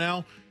two ago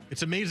now?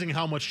 It's amazing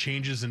how much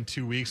changes in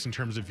 2 weeks in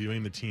terms of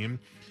viewing the team.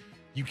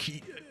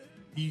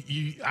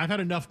 I've had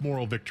enough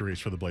moral victories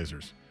for the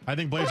Blazers. I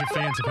think Blazer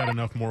fans have had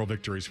enough moral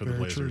victories for the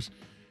Blazers.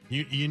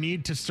 You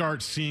need to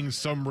start seeing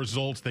some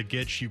results that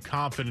get you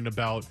confident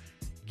about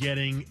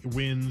getting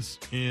wins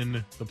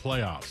in the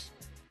playoffs.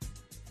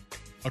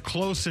 A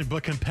close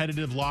but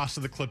competitive loss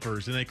to the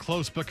Clippers and a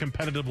close but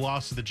competitive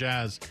loss to the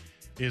Jazz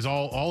is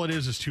all it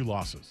is 2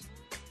 losses.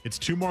 It's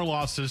 2 more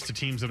losses to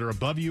teams that are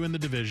above you in the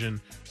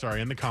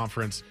in the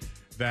conference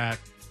that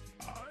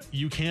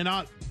you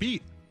cannot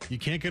beat. You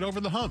can't get over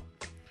the hump.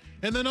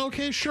 And then,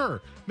 okay,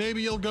 sure,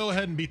 maybe you'll go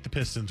ahead and beat the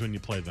Pistons when you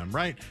play them,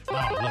 right?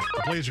 Oh, look,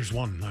 the Blazers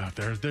won out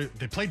there.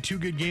 They played 2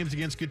 good games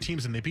against good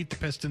teams, and they beat the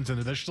Pistons,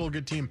 and they're still a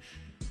good team.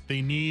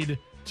 They need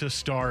to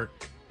start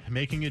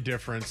making a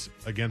difference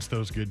against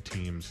those good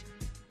teams.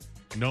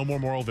 No more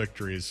moral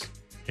victories.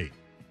 Hate.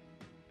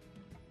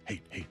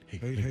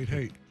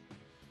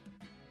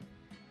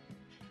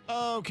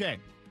 Okay.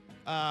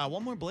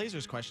 One more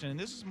Blazers question, and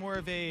this is more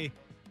of a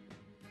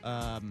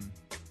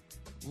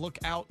look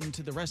out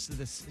into the rest of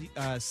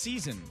the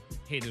season,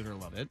 hate it or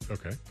love it.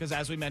 Okay. Because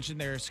as we mentioned,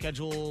 their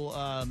schedule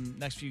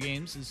next few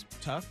games is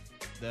tough.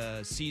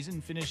 The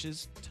season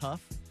finishes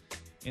tough.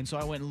 And so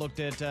I went and looked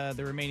at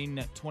the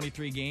remaining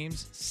 23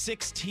 games.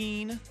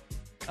 16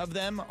 of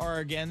them are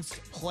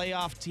against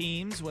playoff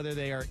teams, whether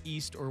they are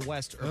East or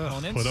West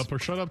opponents. Put up or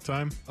shut up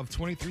time. Of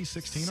 23,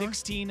 16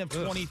 16 of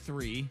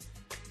 23.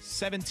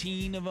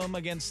 17 of them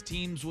against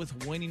teams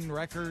with winning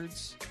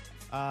records.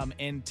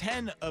 And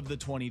 10 of the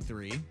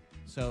 23,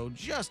 so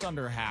just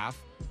under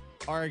half,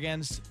 are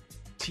against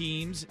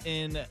teams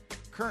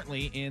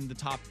currently in the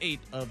top 8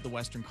 of the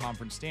Western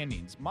Conference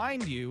standings.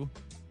 Mind you,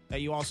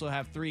 that you also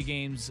have 3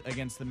 games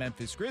against the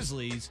Memphis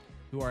Grizzlies,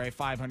 who are a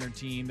 500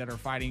 team that are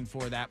fighting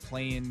for that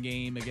play-in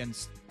game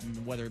against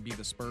whether it be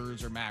the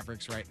Spurs or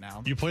Mavericks right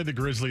now. You played the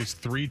Grizzlies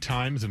 3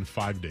 times in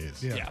 5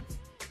 days. Yeah.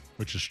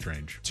 Which is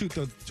strange. 2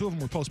 of them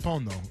were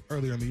postponed, though,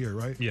 earlier in the year,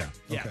 right? Yeah.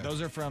 Yeah,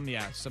 those are from,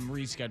 some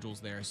reschedules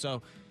there.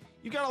 So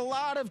you've got a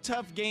lot of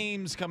tough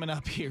games coming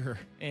up here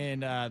in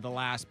the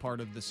last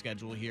part of the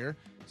schedule here.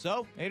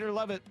 So, hate or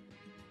love it,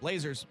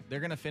 Blazers, they're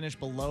going to finish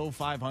below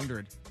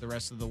 500 the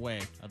rest of the way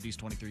of these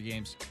 23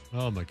 games.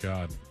 Oh, my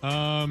God.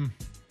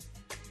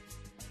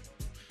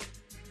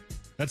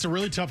 That's a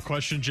really tough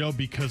question, Joe,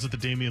 because of the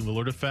Damian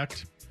Lillard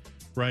effect,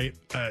 right?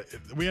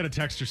 We had a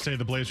texter say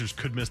the Blazers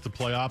could miss the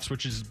playoffs,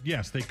 which is,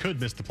 yes, they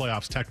could miss the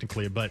playoffs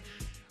technically, but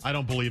I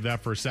don't believe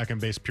that for a second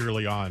based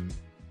purely on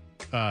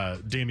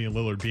Damian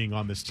Lillard being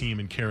on this team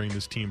and carrying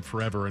this team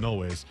forever and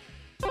always.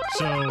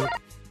 So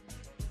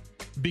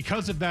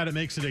because of that, it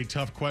makes it a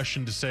tough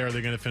question to say, are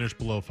they going to finish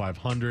below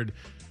 500?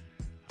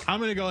 I'm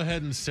going to go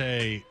ahead and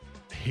say,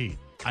 hey,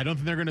 I don't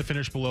think they're going to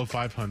finish below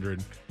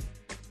 500.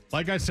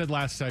 Like I said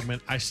last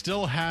segment, I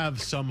still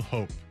have some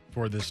hope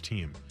for this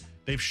team.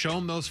 They've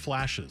shown those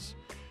flashes.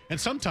 And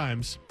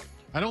sometimes,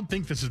 I don't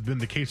think this has been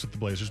the case with the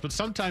Blazers, but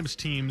sometimes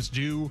teams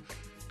do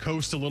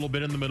coast a little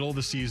bit in the middle of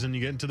the season. You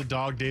get into the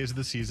dog days of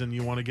the season.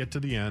 You want to get to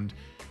the end.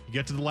 You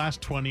get to the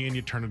last 20 and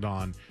you turn it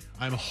on.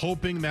 I'm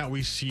hoping that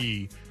we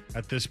see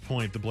at this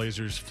point the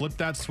Blazers flip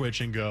that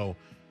switch and go,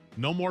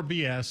 no more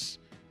BS,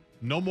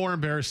 no more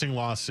embarrassing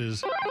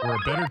losses. We're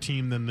a better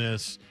team than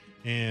this.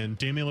 And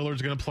Damian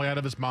Lillard's going to play out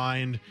of his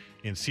mind,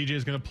 and CJ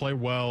is going to play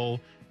well,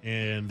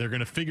 and they're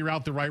going to figure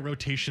out the right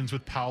rotations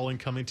with Powell and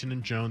Covington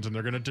and Jones, and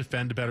they're going to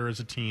defend better as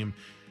a team.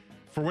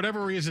 For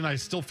whatever reason, I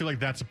still feel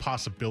like that's a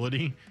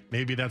possibility.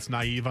 Maybe that's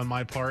naive on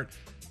my part.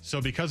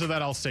 So because of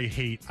that, I'll say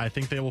hate. I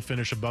think they will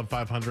finish above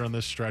 500 on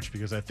this stretch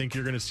because I think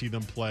you're going to see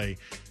them play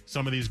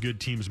some of these good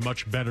teams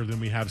much better than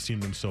we have seen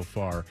them so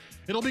far.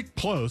 It'll be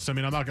close. I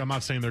mean, I'm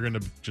not saying they're going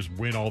to just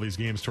win all these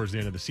games towards the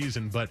end of the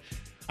season, but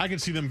I can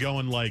see them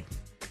going like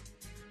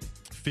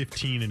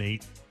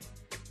 15-8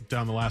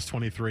 down the last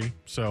 23.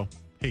 So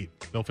hate.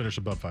 They'll finish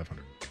above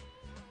 500.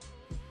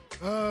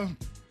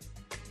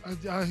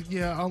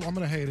 I'm going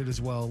to hate it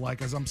as well.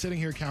 Like, as I'm sitting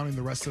here counting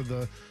the rest of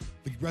the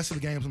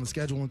games on the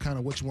schedule and kind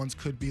of which ones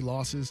could be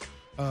losses,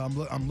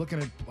 I'm looking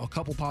at a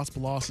couple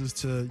possible losses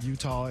to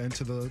Utah and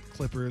to the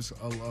Clippers,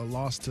 a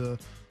loss to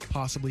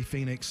possibly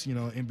Phoenix,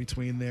 in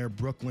between there,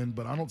 Brooklyn,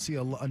 but I don't see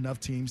enough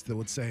teams that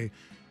would say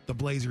the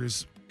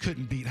Blazers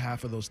couldn't beat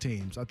half of those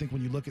teams. I think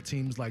when you look at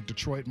teams like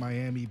Detroit,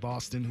 Miami,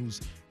 Boston, who's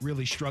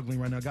really struggling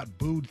right now, got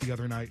booed the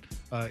other night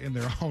in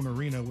their own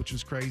arena, which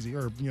was crazy,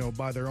 or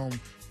by their own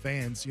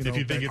fans. If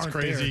you think it's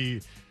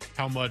crazy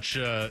how much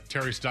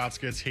Terry Stotts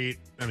gets hate,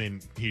 I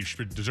mean, he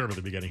should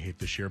deservedly be getting hate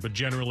this year, but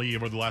generally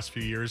over the last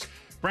few years,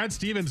 Brad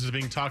Stevens is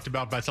being talked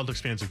about by Celtics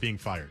fans as being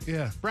fired.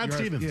 Yeah. Brad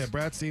Stevens. Yeah,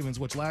 Brad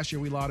Stevens, which last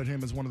year we lauded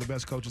him as one of the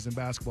best coaches in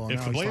basketball.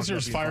 If the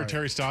Blazers fire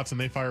Terry Stotts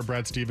and they fire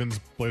Brad Stevens,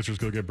 Blazers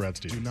go get Brad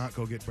Stevens. Do not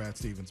go get Brad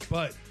Stevens.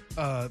 But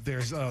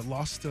there's a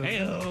loss to...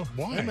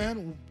 Why? Hey,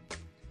 man.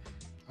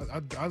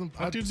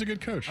 That dude's a good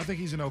coach. I think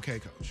he's an okay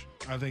coach.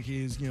 I think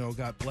he's,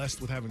 got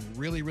blessed with having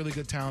really, really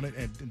good talent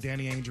and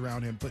Danny Ainge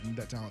around him putting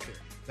that talent there.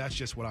 That's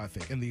just what I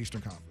think in the Eastern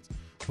Conference.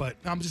 But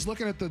I'm just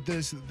looking at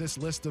this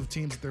list of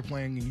teams that they're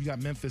playing, and you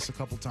got Memphis a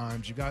couple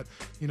times. You got,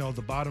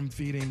 the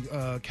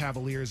bottom-feeding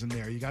Cavaliers in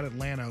there. You got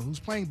Atlanta, who's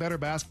playing better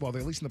basketball.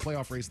 They're at least in the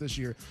playoff race this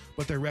year,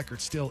 but their record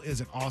still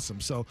isn't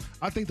awesome. So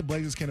I think the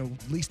Blazers can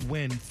at least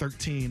win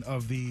 13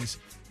 of these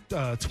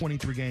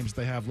 23 games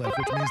they have left,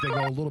 which means they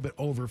go a little bit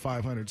over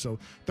 500. So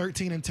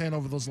 13-10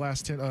 over those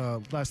last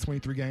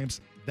 23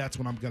 games. That's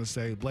what I'm going to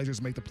say.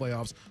 Blazers make the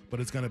playoffs,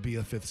 but it's going to be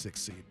a 5th, 6th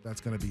seed. That's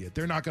going to be it.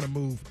 They're not going to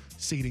move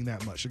seeding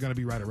that much. They're going to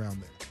be right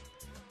around there.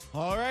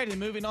 All right, and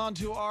moving on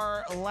to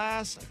our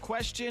last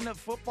question,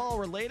 football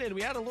related.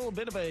 We had a little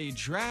bit of a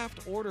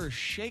draft order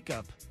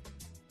shakeup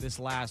this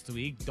last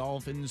week.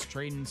 Dolphins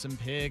trading some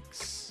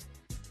picks.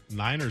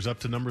 Niners up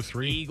to number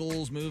 3.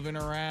 Eagles moving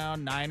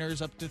around.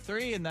 Niners up to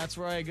 3, and that's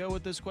where I go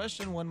with this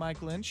question,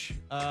 Mike Lynch.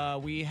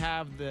 We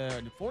have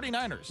the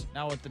 49ers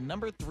now at the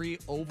number 3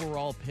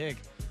 overall pick.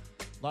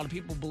 A lot of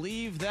people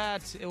believe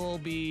that it will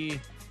be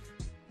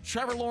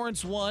Trevor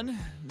Lawrence 1.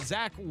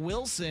 Zach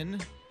Wilson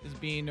is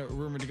being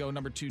rumored to go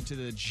number 2 to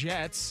the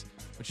Jets,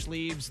 which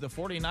leaves the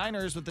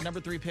 49ers with the number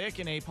 3 pick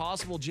and a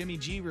possible Jimmy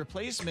G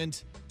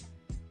replacement.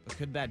 But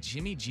could that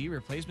Jimmy G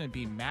replacement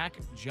be Mac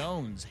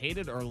Jones? Hate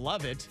it or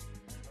love it,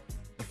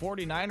 the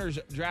 49ers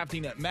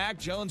drafting Mac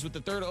Jones with the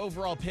 3rd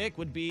overall pick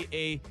would be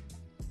a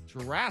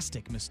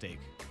drastic mistake.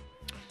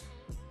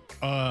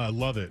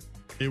 Love it.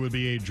 It would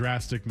be a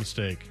drastic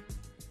mistake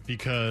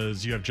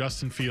because you have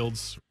Justin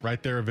Fields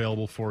right there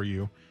available for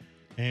you.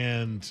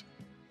 And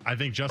I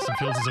think Justin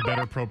Fields is a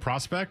better pro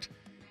prospect.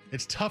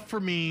 It's tough for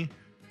me.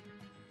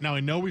 Now, I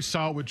know we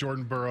saw it with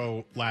Jordan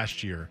Burrow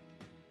last year,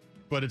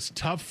 but it's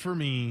tough for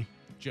me.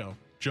 Joe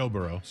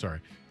Burrow, sorry.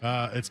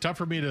 It's tough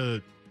for me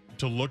to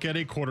look at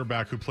a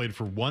quarterback who played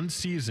for one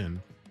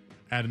season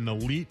at an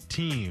elite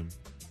team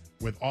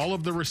with all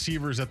of the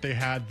receivers that they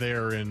had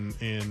there in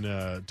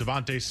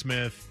Devontae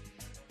Smith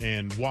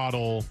and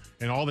Waddle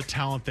and all the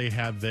talent they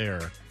had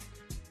there.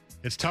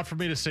 It's tough for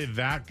me to say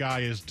that guy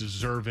is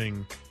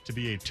deserving to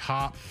be a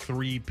top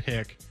 3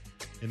 pick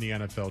in the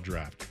NFL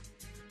draft.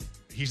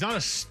 He's not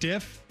a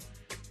stiff,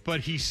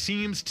 but he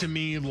seems to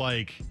me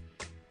like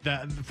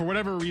that for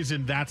whatever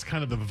reason, that's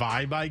kind of the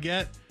vibe I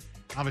get.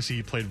 Obviously,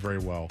 he played very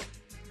well.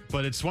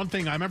 But it's one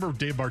thing, I remember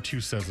Dave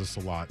Bartu says this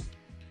a lot.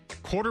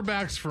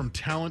 Quarterbacks from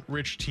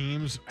talent-rich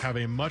teams have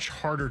a much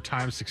harder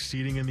time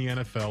succeeding in the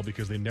NFL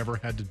because they never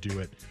had to do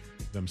it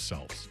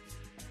themselves.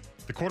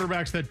 The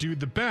quarterbacks that do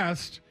the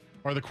best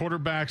are the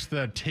quarterbacks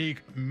that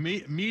take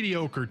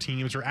mediocre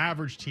teams or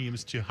average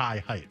teams to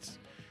high heights,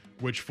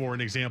 which for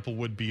an example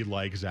would be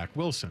like Zach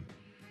Wilson.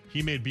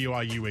 He made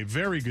BYU a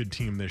very good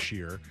team this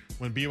year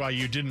when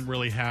BYU didn't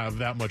really have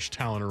that much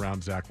talent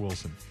around Zach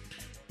Wilson.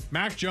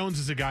 Mac Jones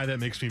is a guy that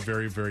makes me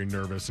very, very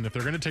nervous. And if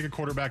they're going to take a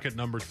quarterback at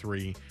number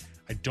 3,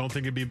 I don't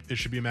think it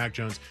should be Mac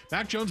Jones.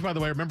 Mac Jones, by the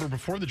way, remember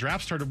before the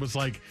draft started was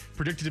like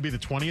predicted to be the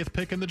 20th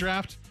pick in the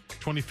draft,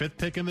 25th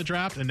pick in the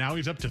draft, and now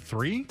he's up to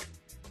 3?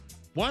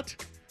 What?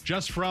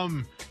 Just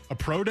from a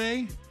pro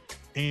day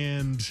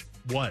and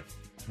what?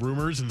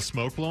 Rumors and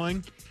smoke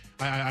blowing?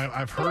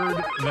 I've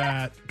heard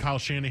that Kyle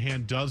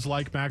Shanahan does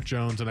like Mac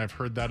Jones, and I've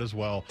heard that as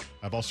well.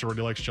 I've also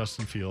already liked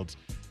Justin Fields.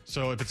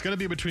 So if it's going to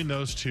be between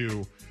those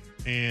two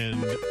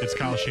and it's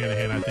Kyle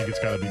Shanahan, I think it's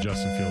got to be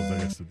Justin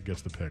Fields that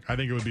gets the pick. I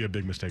think it would be a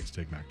big mistake to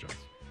take Mac Jones.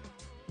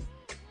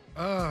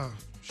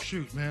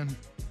 Shoot, man.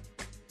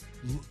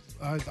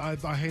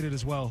 I hate it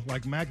as well.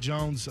 Like Mac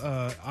Jones,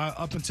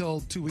 up until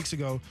 2 weeks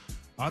ago,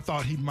 I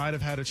thought he might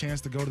have had a chance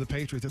to go to the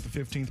Patriots at the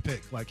 15th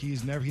pick. Like he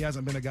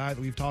hasn't been a guy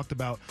that we've talked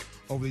about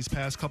over these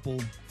past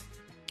couple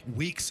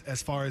weeks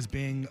as far as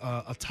being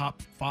a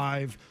top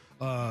 5,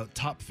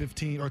 top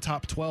 15 or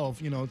top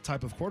 12,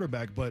 type of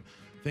quarterback. But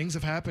things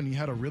have happened. He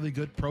had a really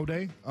good pro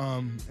day.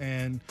 One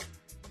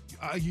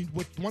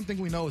thing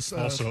we know is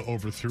also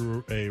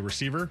overthrew a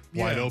receiver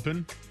wide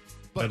open.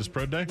 But that is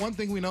pro day. One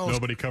thing we know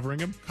nobody covering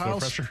him. No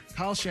pressure.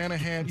 Kyle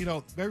Shanahan,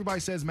 everybody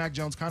says Mac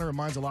Jones kind of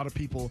reminds a lot of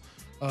people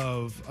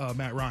of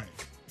Matt Ryan.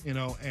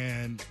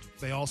 and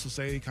they also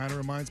say he kind of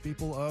reminds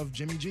people of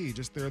Jimmy G,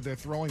 just their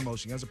throwing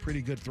motion. He has a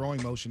pretty good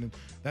throwing motion, and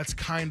that's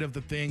kind of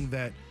the thing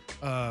that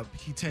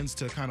he tends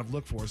to kind of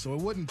look for. So it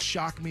wouldn't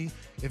shock me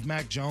if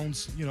Mac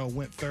Jones,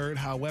 went third.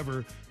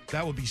 However,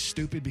 that would be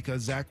stupid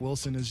because Zach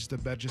Wilson is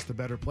just a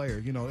better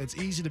player. It's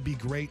easy to be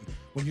great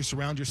when you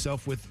surround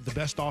yourself with the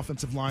best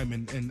offensive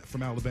linemen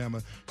from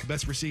Alabama, the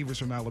best receivers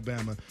from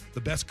Alabama, the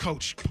best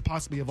coach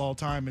possibly of all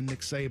time in Nick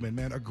Saban,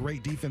 man, a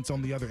great defense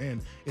on the other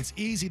end. It's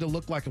easy to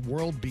look like a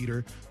world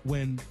beater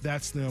when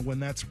that's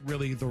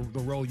really the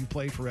role you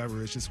play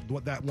forever. It's just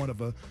that one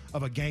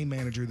of a game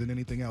manager than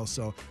anything else.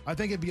 So I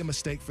think it'd be a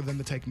mistake for them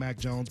to take Mac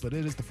Jones, but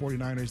it is the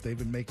 49ers. They've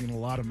been making a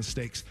lot of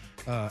mistakes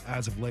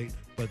as of late.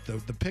 But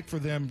the pick for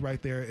them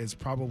right there is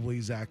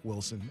probably Zach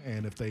Wilson.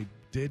 And if they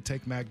did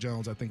take Mac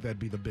Jones, I think that'd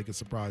be the biggest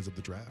surprise of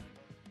the draft.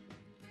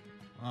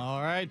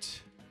 All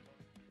right.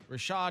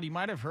 Rashad, you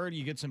might have heard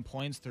you get some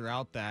points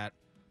throughout that,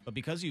 but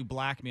because you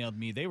blackmailed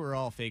me, they were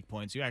all fake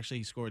points. You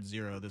actually scored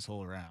 0 this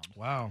whole round.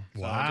 Wow.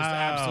 So just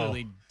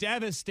absolutely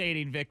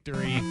devastating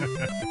victory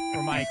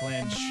for Mike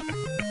Lynch.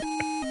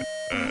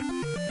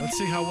 Let's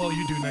see how well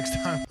you do next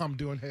time I'm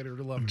doing hater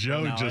to love.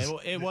 Joe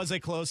it was a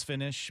close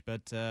finish,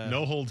 but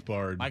no holds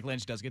barred. Mike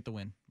Lynch does get the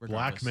win.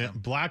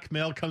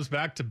 Blackmail comes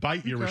back to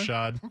bite you,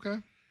 Rashad. Okay,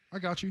 I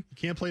got you. You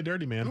can't play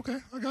dirty, man. Okay,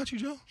 I got you,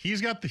 Joe.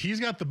 He's got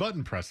the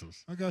button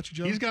presses. I got you,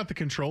 Joe. He's got the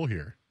control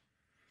here.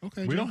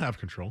 Okay, we Joe. don't have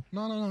control.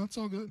 No, it's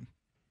all good.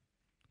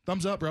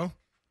 Thumbs up, bro.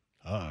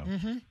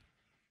 Mm-hmm.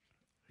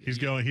 He's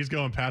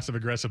going passive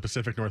aggressive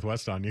Pacific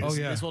Northwest on you. Oh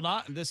yeah. This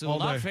will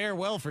not fare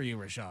well for you,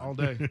 Rashad. All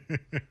day.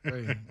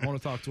 Hey, I want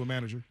to talk to a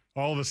manager.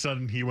 All of a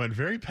sudden, he went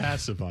very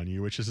passive on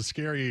you, which is a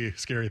scary,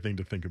 scary thing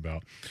to think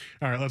about.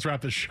 All right, let's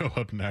wrap this show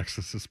up next.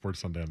 This is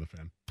Sports Sunday on the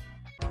Fan.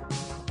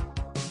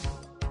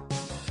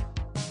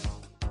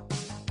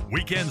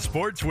 Weekend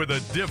sports with a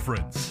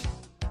difference.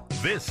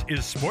 This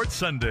is Sports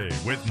Sunday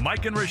with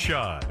Mike and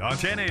Rashad on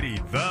 1080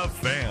 The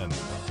Fan.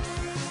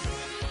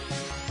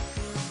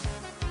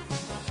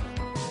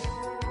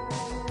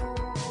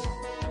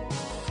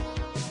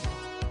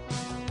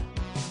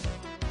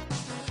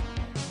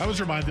 I was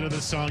reminded of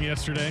this song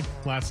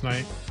last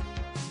night.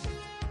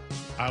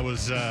 I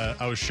was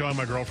showing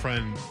my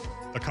girlfriend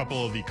a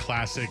couple of the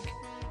classic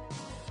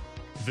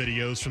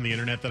videos from the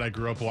internet that I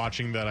grew up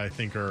watching that I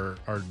think are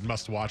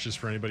must-watches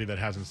for anybody that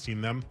hasn't seen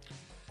them.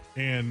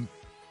 And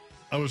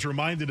I was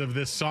reminded of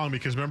this song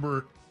because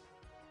remember,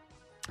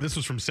 this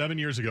was from 7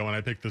 years ago, and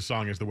I picked this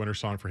song as the winter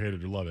song for Hated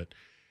to Love It.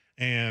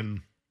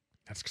 And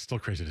that's still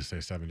crazy to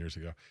say 7 years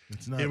ago.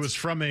 It's nuts. It was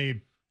from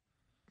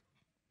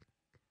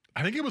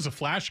I think it was a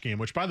Flash game,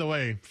 which, by the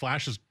way,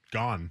 Flash is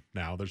gone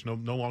now. There's no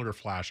longer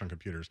Flash on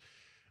computers.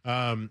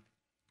 Or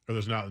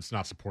it's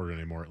not supported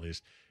anymore, at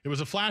least. It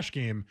was a Flash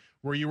game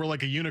where you were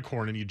like a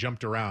unicorn and you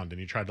jumped around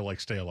and you tried to like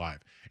stay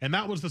alive. And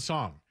that was the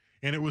song.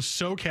 And it was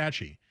so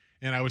catchy.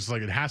 And I was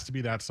like, it has to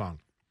be that song.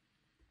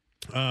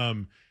 I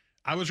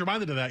was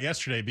reminded of that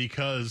yesterday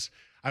because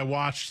I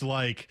watched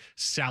like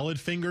Salad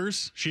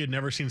Fingers. She had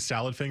never seen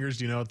Salad Fingers.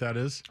 Do you know what that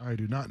is? I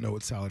do not know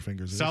what Salad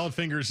Fingers is. Salad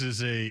Fingers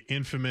is a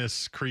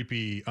infamous,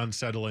 creepy,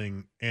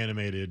 unsettling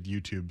animated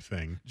YouTube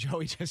thing.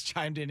 Joey just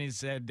chimed in and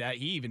said that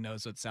he even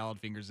knows what Salad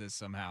Fingers is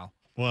somehow.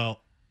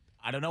 Well,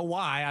 I don't know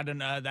why. I don't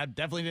know. That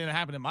definitely didn't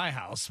happen in my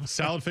house.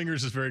 Salad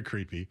Fingers is very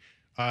creepy.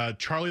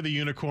 Charlie the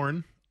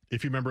Unicorn,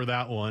 if you remember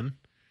that one.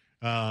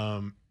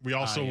 We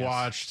also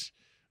watched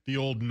the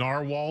old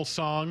Narwhal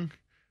song.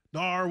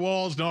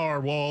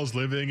 Narwhals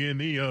living in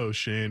the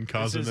ocean,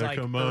 causing a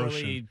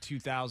commotion. Early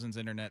 2000s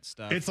internet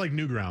stuff. It's like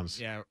Newgrounds,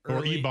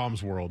 or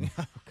E-Bombs World.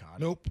 Oh, God.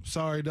 Nope,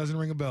 sorry, doesn't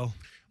ring a bell.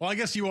 Well, I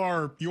guess you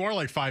are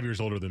like 5 years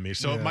older than me,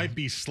 so it might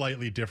be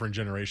slightly different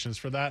generations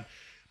for that.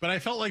 But I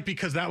felt like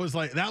because that was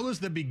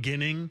the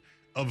beginning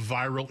of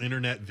viral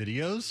internet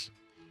videos.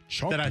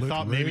 That I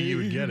thought maybe you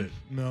would get it.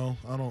 No,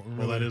 I don't really.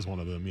 Well, that is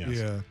one of them, yes.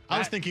 Yeah. I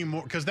was thinking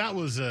more, because that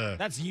was...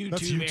 That's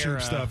YouTube era.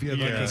 Stuff, like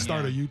the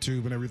start of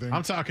YouTube and everything.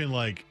 I'm talking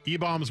like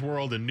E-Bombs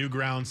World and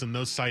Newgrounds and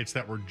those sites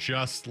that were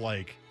just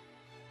like...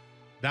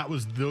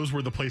 Those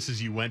were the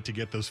places you went to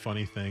get those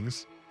funny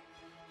things.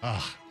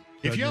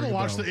 If you haven't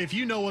watched if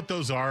you know what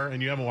those are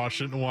and you haven't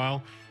watched it in a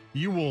while,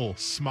 you will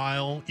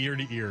smile ear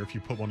to ear if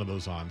you put one of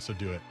those on, so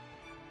do it.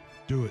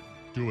 Do it.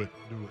 Do it.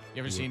 You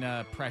ever seen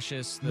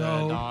Precious the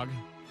No. dog?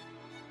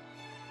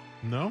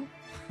 No?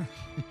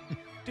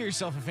 Do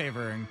yourself a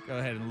favor and go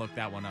ahead and look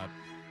that one up.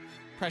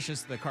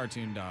 Precious the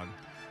cartoon dog.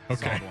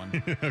 Okay. Solid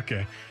one.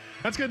 Okay.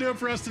 That's going to do it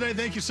for us today.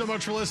 Thank you so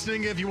much for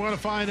listening. If you want to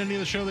find any of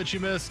the show that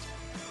you missed,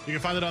 you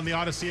can find it on the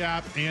Odyssey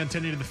app and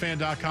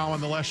 1080thefan.com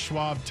on the Les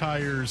Schwab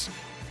Tires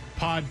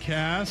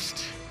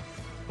podcast.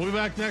 We'll be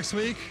back next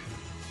week.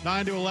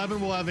 9 to 11,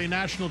 we'll have a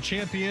national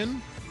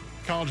champion,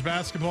 college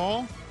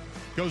basketball.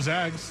 Go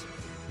Zags.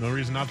 No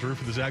reason not to root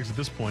for the Zags at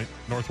this point.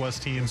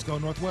 Northwest team. Let's go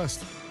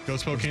Northwest. Go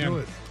Spokane.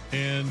 Let's do it.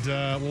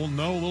 And we'll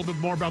know a little bit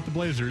more about the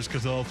Blazers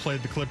because they'll have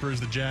played the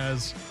Clippers, the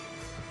Jazz,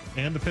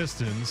 and the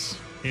Pistons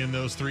in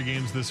those 3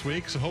 games this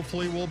week. So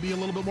hopefully we'll be a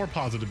little bit more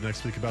positive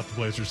next week about the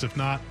Blazers. If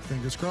not,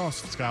 fingers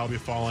crossed, the sky will be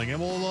falling.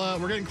 And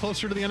we're getting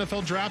closer to the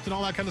NFL draft and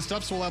all that kind of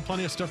stuff, so we'll have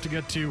plenty of stuff to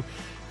get to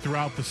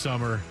throughout the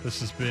summer. This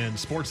has been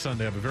Sports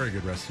Sunday. Have a very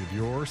good rest of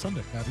your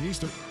Sunday. Happy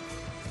Easter.